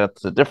 I think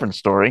that's a different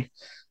story.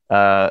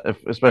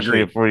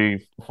 Especially if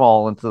we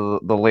fall into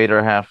the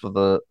later half of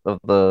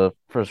the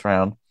first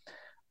round,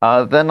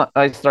 then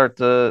I start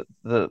to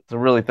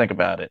really think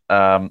about it.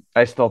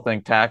 I still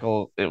think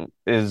tackle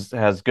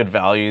has good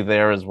value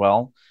there as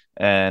well,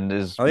 and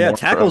is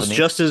tackle's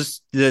just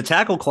as the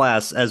tackle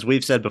class, as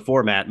we've said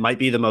before, Matt, might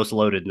be the most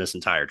loaded in this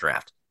entire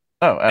draft.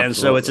 Oh, absolutely. And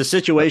so it's a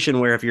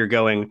situation where if you're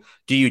going,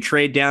 do you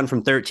trade down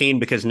from 13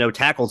 because no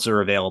tackles are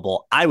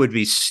available? I would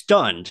be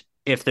stunned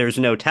if there's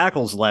no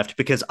tackles left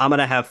because I'm going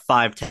to have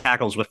 5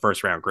 tackles with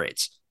first round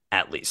grades,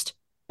 at least.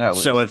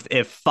 So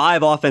if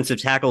 5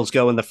 offensive tackles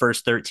go in the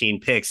first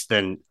 13 picks,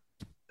 then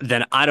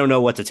I don't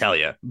know what to tell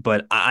you.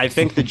 But I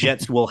think the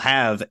Jets will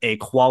have a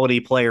quality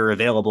player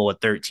available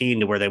at 13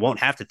 to where they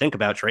won't have to think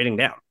about trading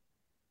down.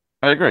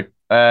 I agree.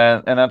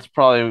 And that's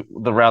probably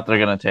the route they're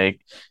going to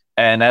take.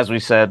 And as we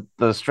said,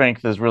 the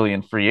strength is really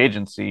in free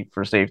agency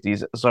for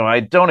safeties. So I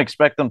don't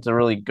expect them to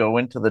really go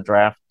into the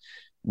draft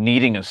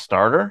needing a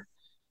starter.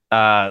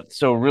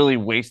 So really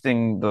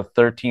wasting the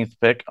 13th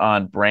pick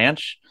on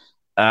Branch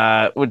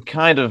would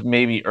kind of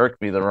maybe irk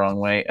me the wrong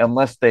way,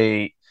 unless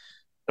they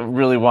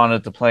really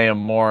wanted to play him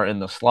more in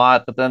the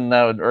slot. But then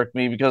that would irk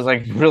me because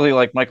I really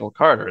like Michael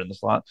Carter in the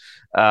slot.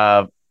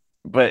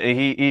 But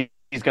he's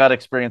got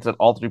experience at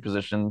all 3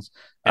 positions.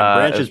 And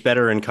Branch is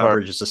better in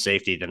coverage as a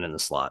safety than in the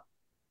slot.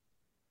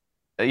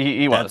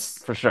 He was,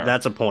 for sure.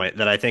 That's a point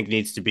that I think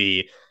needs to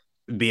be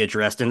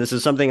addressed. And this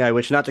is something I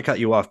wish, not to cut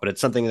you off, but it's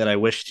something that I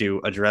wish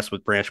to address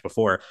with Branch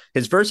before.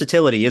 His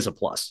versatility is a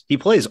plus. He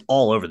plays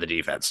all over the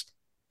defense.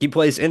 He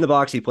plays in the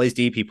box, he plays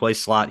deep, he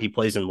plays slot, he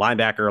plays in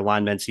linebacker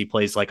alignments, he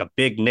plays like a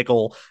big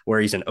nickel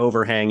where he's an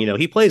overhang.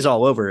 He plays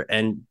all over.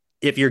 And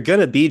if you're going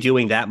to be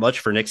doing that much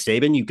for Nick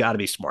Saban, you got to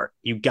be smart.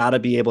 You got to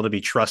be able to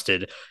be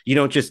trusted. You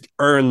don't just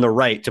earn the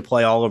right to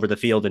play all over the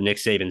field in Nick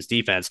Saban's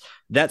defense.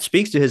 That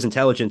speaks to his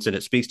intelligence and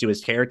it speaks to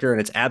his character, and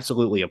it's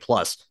absolutely a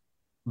plus.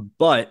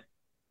 But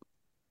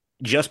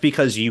just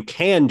because you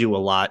can do a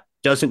lot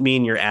doesn't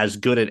mean you're as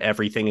good at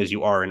everything as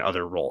you are in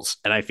other roles.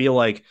 And I feel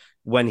like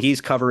when he's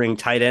covering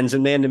tight ends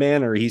in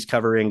man-to-man, or he's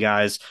covering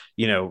guys,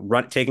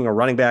 taking a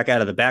running back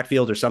out of the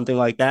backfield or something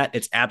like that,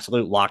 it's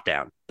absolute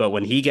lockdown. But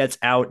when he gets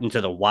out into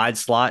the wide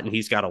slot and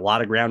he's got a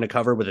lot of ground to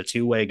cover with a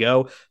two-way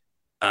go,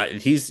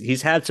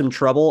 he's had some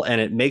trouble, and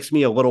it makes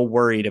me a little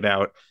worried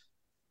for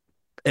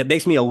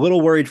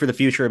the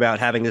future about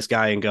having this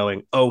guy and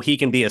going, oh, he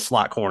can be a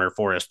slot corner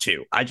for us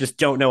too. I just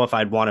don't know if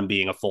I'd want him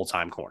being a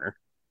full-time corner.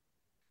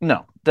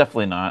 No,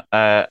 definitely not.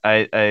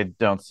 I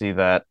don't see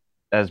that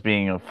as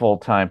being a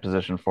full-time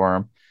position for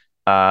him.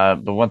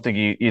 But one thing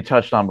you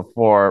touched on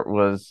before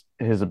was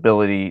his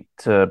ability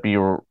to be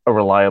a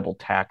reliable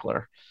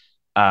tackler.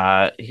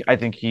 I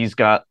think he's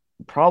got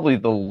probably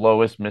the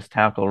lowest missed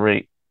tackle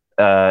rate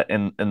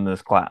in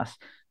this class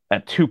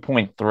at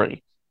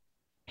 2.3.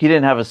 He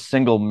didn't have a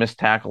single missed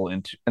tackle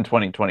in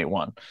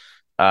 2021.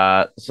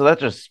 So that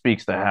just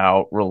speaks to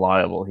how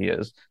reliable he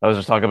is. I was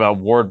just talking about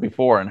Ward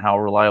before and how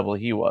reliable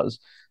he was.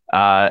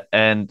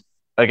 And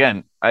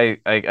again,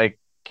 I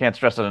can't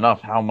stress it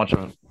enough how much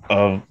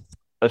of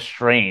a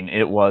strain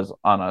it was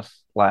on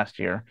us last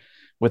year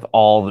with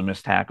all the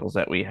missed tackles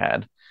that we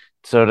had.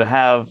 So to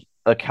have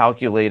a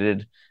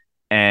calculated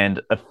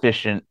and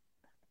efficient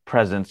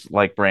presence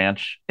like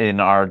Branch in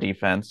our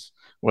defense,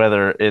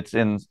 whether it's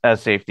in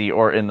as safety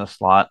or in the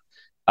slot,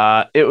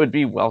 it would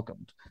be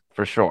welcomed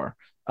for sure.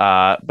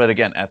 But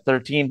again, at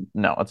 13,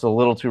 no, it's a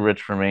little too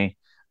rich for me.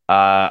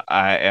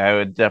 I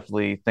would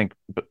definitely think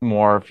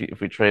more if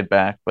we trade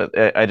back, but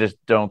I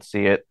just don't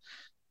see it.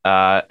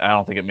 I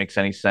don't think it makes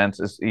any sense.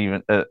 It's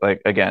even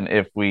like, again,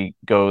 if we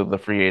go the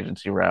free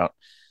agency route,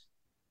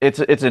 it's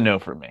a no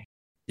for me.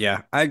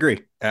 Yeah, I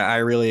agree. I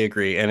really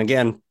agree. And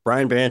again,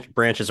 Brian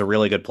Branch is a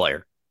really good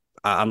player.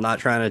 I'm not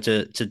trying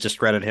to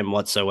discredit him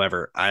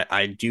whatsoever.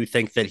 I do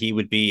think that he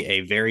would be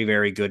a very,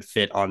 very good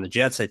fit on the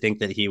Jets. I think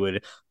that he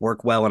would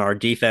work well in our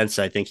defense.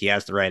 I think he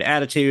has the right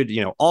attitude,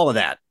 all of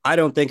that. I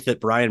don't think that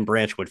Brian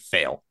Branch would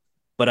fail,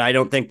 but I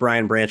don't think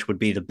Brian Branch would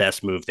be the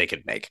best move they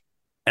could make.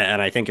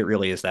 And I think it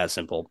really is that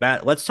simple.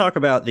 Matt, let's talk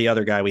about the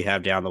other guy we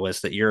have down the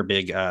list that you're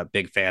a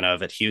big fan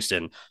of at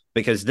Houston,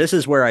 because this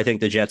is where I think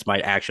the Jets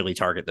might actually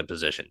target the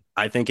position.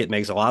 I think it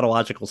makes a lot of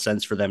logical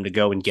sense for them to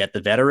go and get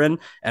the veteran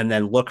and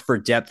then look for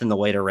depth in the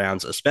later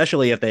rounds,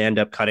 especially if they end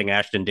up cutting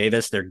Ashtyn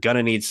Davis. They're going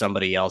to need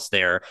somebody else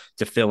there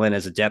to fill in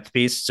as a depth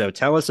piece. So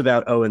tell us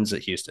about Owens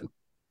at Houston.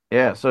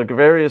 Yeah, so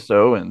Gavarius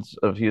Owens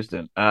of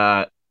Houston.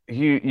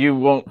 You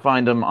won't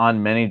find him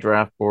on many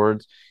draft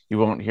boards. You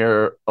won't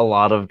hear a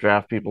lot of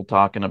draft people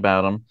talking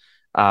about him.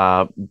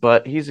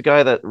 But he's a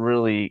guy that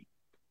really,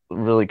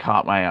 really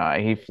caught my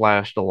eye. He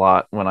flashed a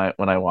lot when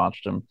I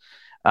watched him.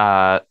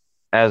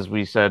 As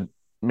we said,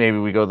 maybe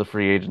we go the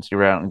free agency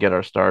route and get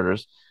our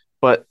starters.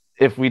 But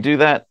if we do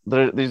that,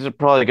 these are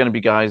probably going to be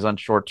guys on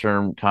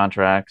short-term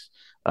contracts,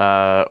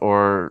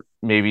 or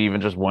maybe even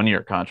just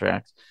one-year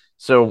contracts.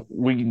 So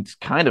we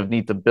kind of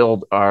need to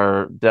build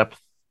our depth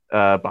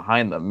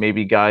behind them.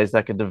 Maybe guys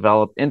that could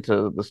develop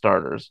into the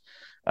starters.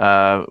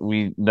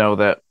 We know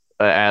that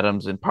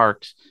Adams and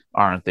Parks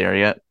aren't there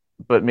yet,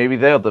 but maybe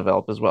they'll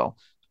develop as well.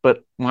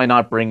 But why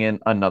not bring in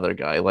another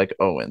guy like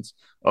Owens?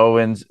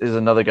 Owens is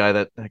another guy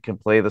that can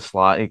play the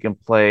slot. He can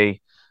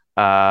play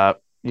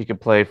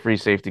free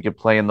safety, he can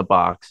play in the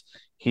box.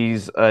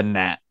 He's a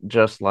gnat,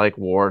 just like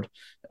Ward.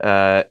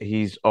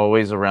 He's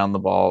always around the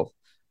ball.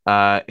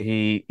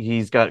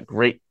 He's got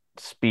great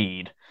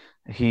speed.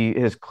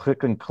 His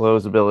click and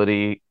close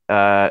ability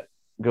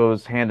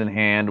goes hand in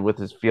hand with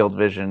his field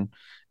vision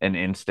and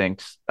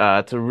instincts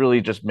to really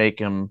just make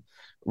him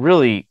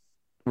really,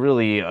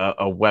 really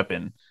a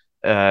weapon,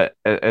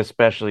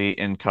 especially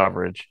in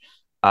coverage.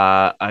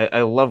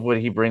 I love what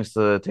he brings to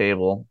the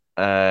table.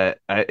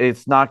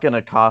 It's not going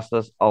to cost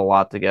us a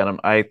lot to get him.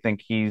 I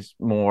think he's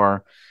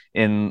more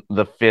in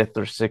the 5th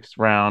or 6th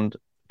round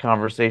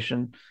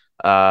conversation.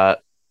 I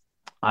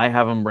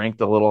have him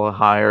ranked a little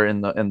higher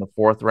in the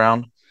 4th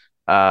round,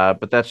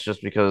 but that's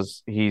just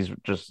because he's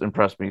just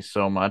impressed me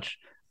so much.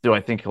 Do I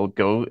think he'll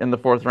go in the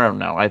 4th round?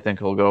 No, I think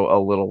he'll go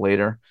a little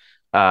later.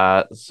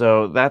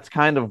 So that's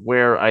kind of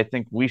where I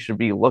think we should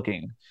be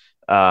looking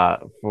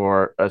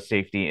for a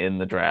safety in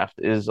the draft,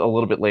 is a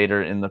little bit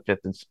later in the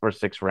 5th or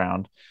 6th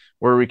round,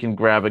 where we can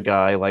grab a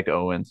guy like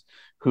Owens,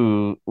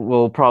 who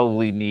will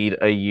probably need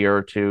a year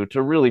or two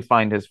to really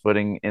find his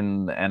footing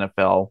in the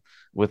NFL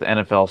with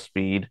NFL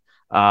speed.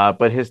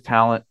 But his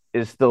talent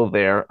is still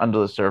there under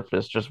the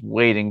surface, just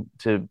waiting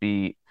to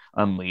be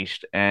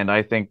unleashed. And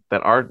I think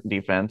that our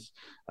defense,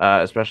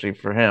 especially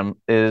for him,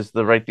 is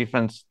the right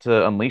defense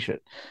to unleash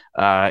it.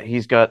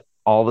 He's got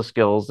all the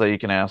skills that you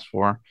can ask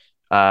for.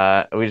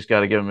 We just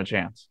got to give him a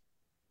chance.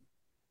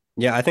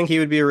 Yeah, I think he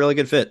would be a really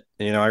good fit.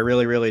 I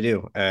really, really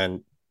do.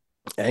 And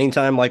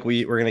anytime, like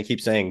we're going to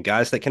keep saying,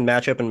 guys that can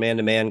match up in man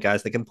to man,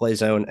 guys that can play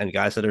zone, and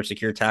guys that are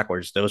secure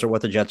tacklers, those are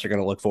what the Jets are going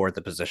to look for at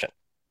the position.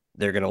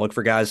 They're going to look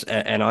for guys,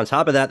 and on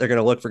top of that, they're going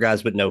to look for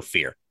guys with no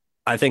fear.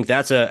 I think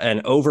that's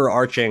an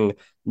overarching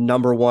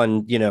number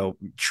one,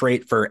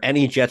 trait for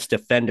any Jets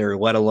defender,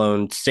 let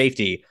alone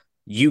safety.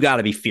 You got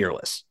to be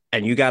fearless,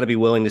 and you got to be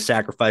willing to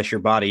sacrifice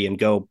your body and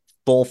go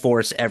full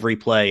force every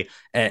play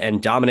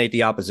and dominate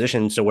the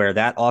opposition. So where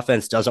that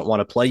offense doesn't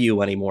want to play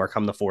you anymore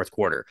come the fourth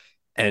quarter.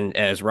 And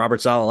as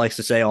Robert Saleh likes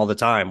to say all the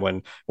time,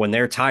 when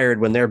they're tired,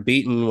 when they're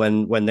beaten,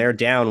 when they're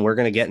down, we're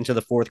going to get into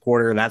the fourth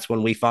quarter, and that's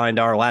when we find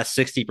our last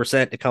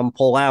 60% to come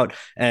pull out,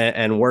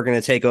 and we're going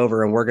to take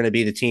over, and we're going to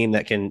be the team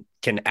that can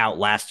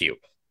outlast you,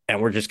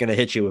 and we're just going to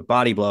hit you with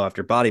body blow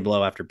after body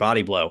blow after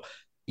body blow.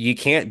 You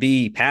can't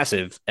be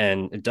passive,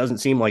 and it doesn't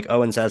seem like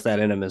Owens has that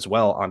in him as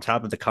well. On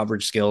top of the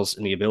coverage skills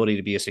and the ability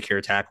to be a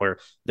secure tackler,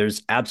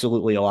 there's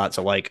absolutely a lot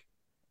to like,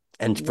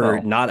 and for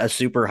Well, not a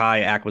super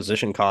high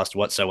acquisition cost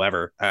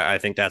whatsoever. I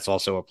think that's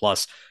also a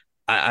plus.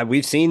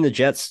 We've seen the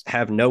Jets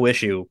have no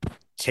issue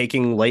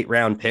taking late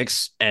round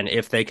picks, and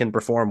if they can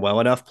perform well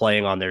enough,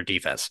 playing on their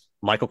defense.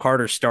 Michael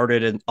Carter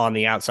started on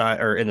the outside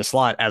or in the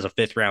slot as a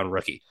fifth round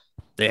rookie.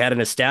 They had an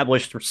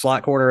established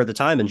slot corner at the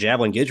time in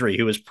Javelin Guidry,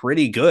 who was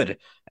pretty good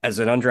as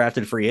an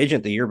undrafted free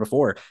agent the year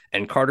before,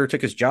 and Carter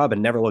took his job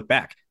and never looked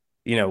back.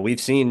 We've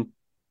seen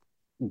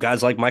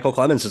guys like Michael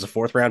Clemens as a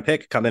fourth round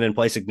pick come in and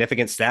play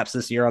significant snaps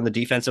this year on the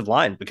defensive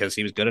line because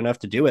he was good enough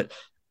to do it.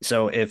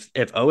 So if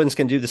Owens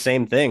can do the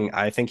same thing,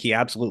 I think he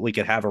absolutely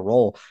could have a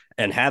role.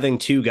 And having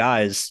two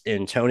guys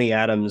in Tony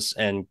Adams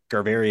and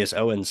Gervarius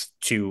Owens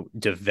to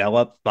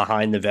develop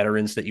behind the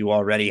veterans that you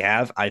already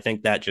have, I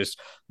think that just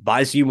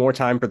buys you more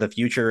time for the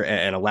future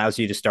and allows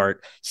you to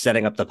start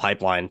setting up the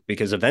pipeline,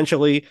 because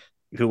eventually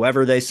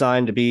whoever they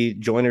sign to be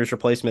Joyner's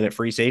replacement at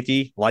free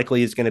safety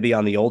likely is going to be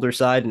on the older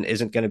side and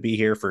isn't going to be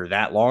here for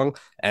that long.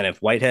 And if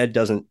Whitehead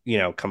doesn't,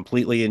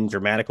 completely and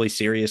dramatically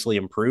seriously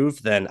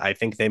improve, then I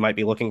think they might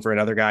be looking for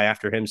another guy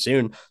after him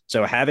soon.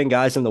 So having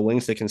guys in the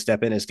wings that can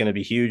step in is going to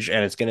be huge,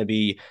 and it's going to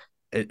be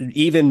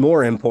even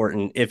more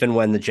important if and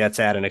when the Jets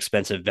add an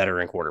expensive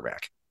veteran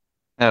quarterback.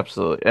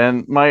 absolutely.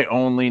 And my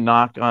only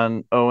knock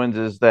on Owens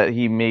is that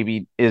he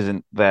maybe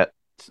isn't that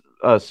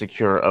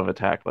secure of a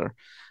tackler.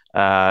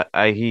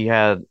 He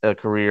had a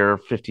career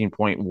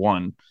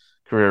 15.1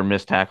 career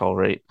missed tackle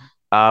rate,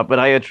 but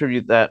I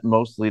attribute that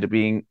mostly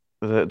to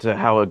to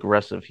how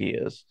aggressive he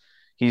is.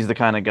 He's the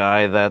kind of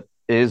guy that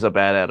is a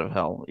bat out of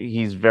hell.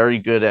 He's very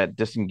good at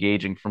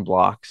disengaging from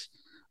blocks,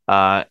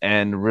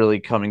 and really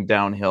coming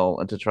downhill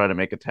and to try to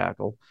make a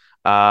tackle.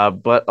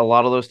 But a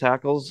lot of those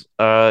tackles,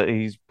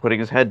 he's putting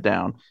his head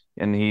down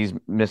and he's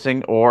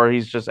missing, or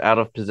he's just out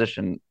of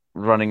position,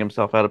 running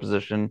himself out of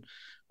position,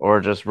 or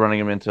just running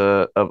him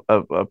into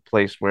a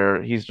place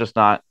where he's just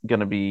not going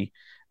to be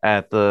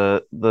at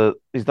the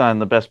he's not in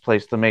the best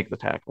place to make the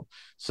tackle.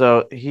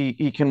 So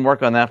he can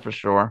work on that for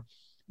sure.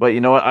 But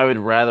you know what? I would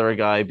rather a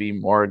guy be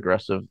more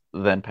aggressive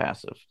than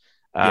passive.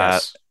 Uh,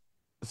 Yes.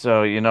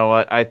 so you know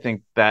what? I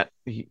think that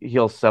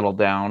he'll settle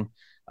down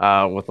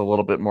with a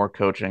little bit more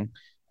coaching,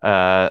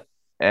 uh,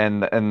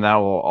 and that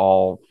will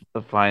all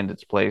find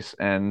its place.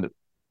 And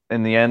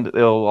in the end,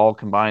 it'll all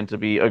combine to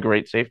be a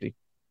great safety.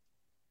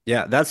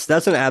 Yeah, that's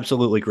an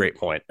absolutely great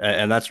point,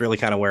 and that's really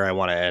kind of where I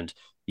want to end.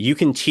 You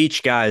can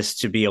teach guys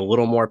to be a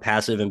little more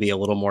passive and be a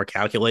little more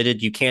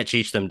calculated. You can't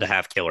teach them to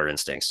have killer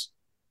instincts.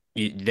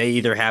 They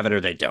either have it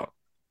or they don't.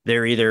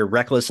 They're either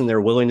reckless and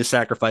they're willing to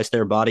sacrifice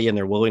their body and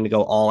they're willing to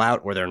go all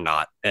out, or they're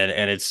not.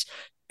 And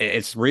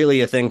it's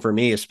really a thing for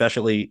me,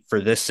 especially for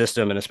this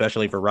system and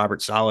especially for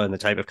Robert Saleh and the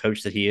type of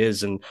coach that he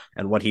is, and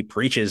what he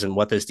preaches and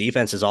what this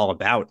defense is all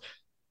about.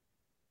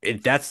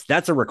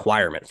 That's a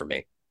requirement for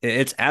me.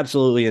 It's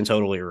absolutely and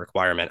totally a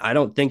requirement. I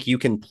don't think you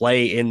can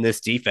play in this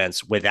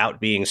defense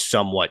without being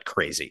somewhat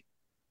crazy.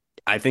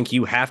 I think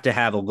you have to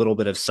have a little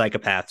bit of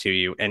psychopath to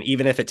you. And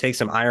even if it takes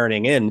some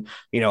ironing in,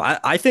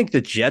 I think the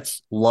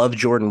Jets love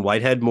Jordan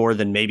Whitehead more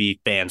than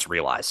maybe fans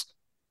realize.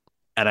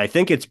 And I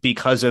think it's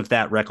because of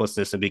that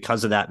recklessness and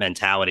because of that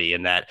mentality.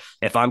 And that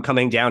if I'm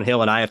coming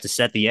downhill and I have to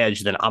set the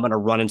edge, then I'm going to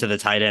run into the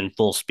tight end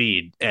full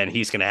speed and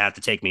he's going to have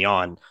to take me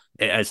on.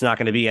 It's not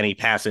going to be any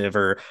passive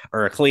or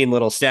a clean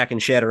little stack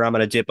and shed, or I'm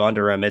going to dip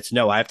under him. It's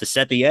no, I have to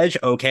set the edge.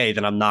 Okay,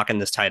 then I'm knocking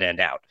this tight end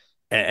out.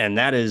 And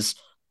that is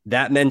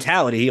that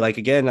mentality. Like,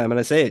 again, I'm going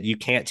to say it, you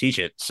can't teach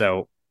it.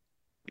 So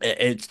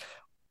it's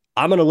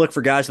I'm going to look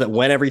for guys that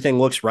when everything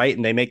looks right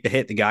and they make the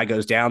hit, the guy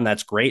goes down.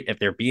 That's great. If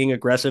they're being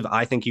aggressive,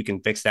 I think you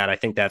can fix that. I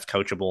think that's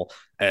coachable.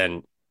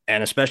 And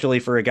especially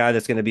for a guy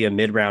that's going to be a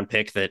mid-round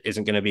pick that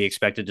isn't going to be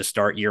expected to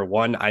start year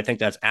one, I think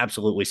that's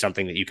absolutely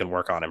something that you can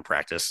work on in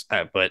practice.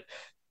 But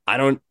I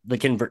don't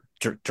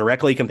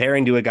directly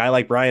comparing to a guy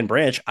like Brian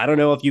Branch. I don't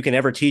know if you can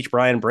ever teach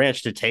Brian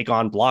Branch to take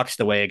on blocks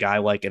the way a guy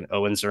like an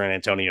Owens or an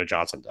Antonio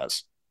Johnson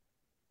does.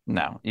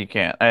 No, you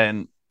can't.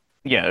 And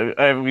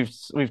yeah,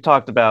 we've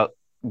talked about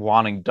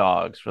wanting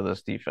dogs for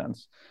this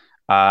defense,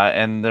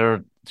 and there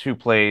are two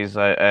plays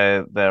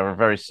that are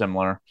very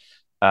similar.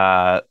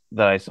 that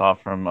I saw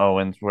from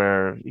Owens,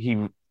 where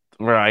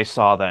I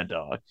saw that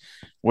dog,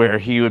 where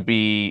he would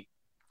be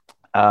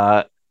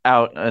out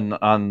and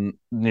on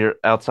near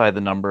outside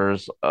the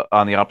numbers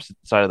on the opposite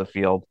side of the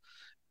field,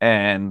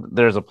 and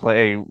there's a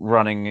play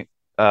running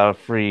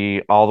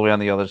free all the way on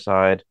the other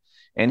side,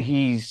 and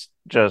he's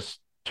just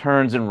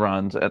turns and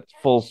runs at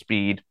full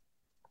speed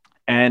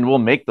and will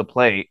make the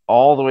play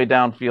all the way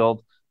downfield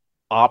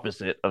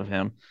opposite of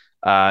him.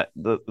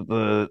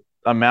 The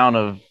amount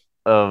of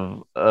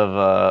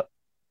the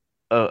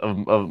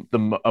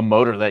a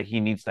motor that he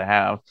needs to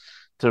have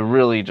to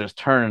really just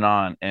turn it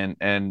on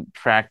and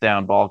track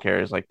down ball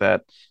carriers like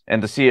that,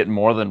 and to see it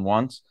more than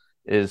once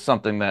is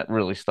something that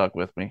really stuck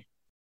with me.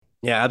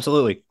 Yeah,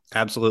 absolutely.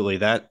 Absolutely.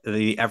 That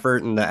the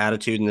effort and the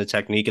attitude and the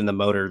technique and the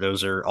motor,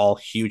 those are all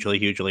hugely,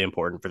 hugely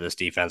important for this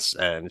defense.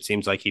 And it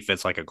seems like he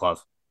fits like a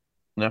glove.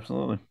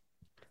 Absolutely.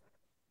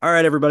 All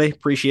right, everybody.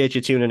 Appreciate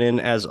you tuning in.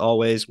 As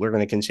always, we're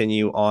going to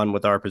continue on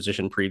with our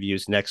position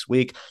previews next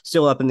week.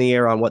 Still up in the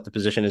air on what the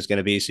position is going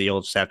to be, so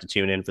you'll just have to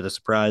tune in for the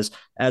surprise.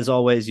 As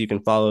always, you can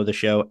follow the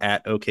show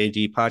at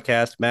OKD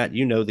Podcast. Matt,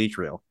 you know the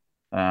drill.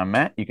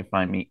 Matt, you can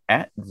find me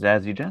at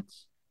Zazzy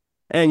Jets.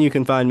 And you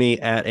can find me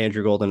at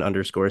Andrew Golden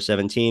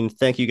 _17.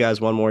 Thank you guys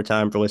one more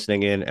time for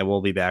listening in, and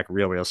we'll be back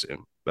real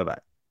soon. Bye-bye.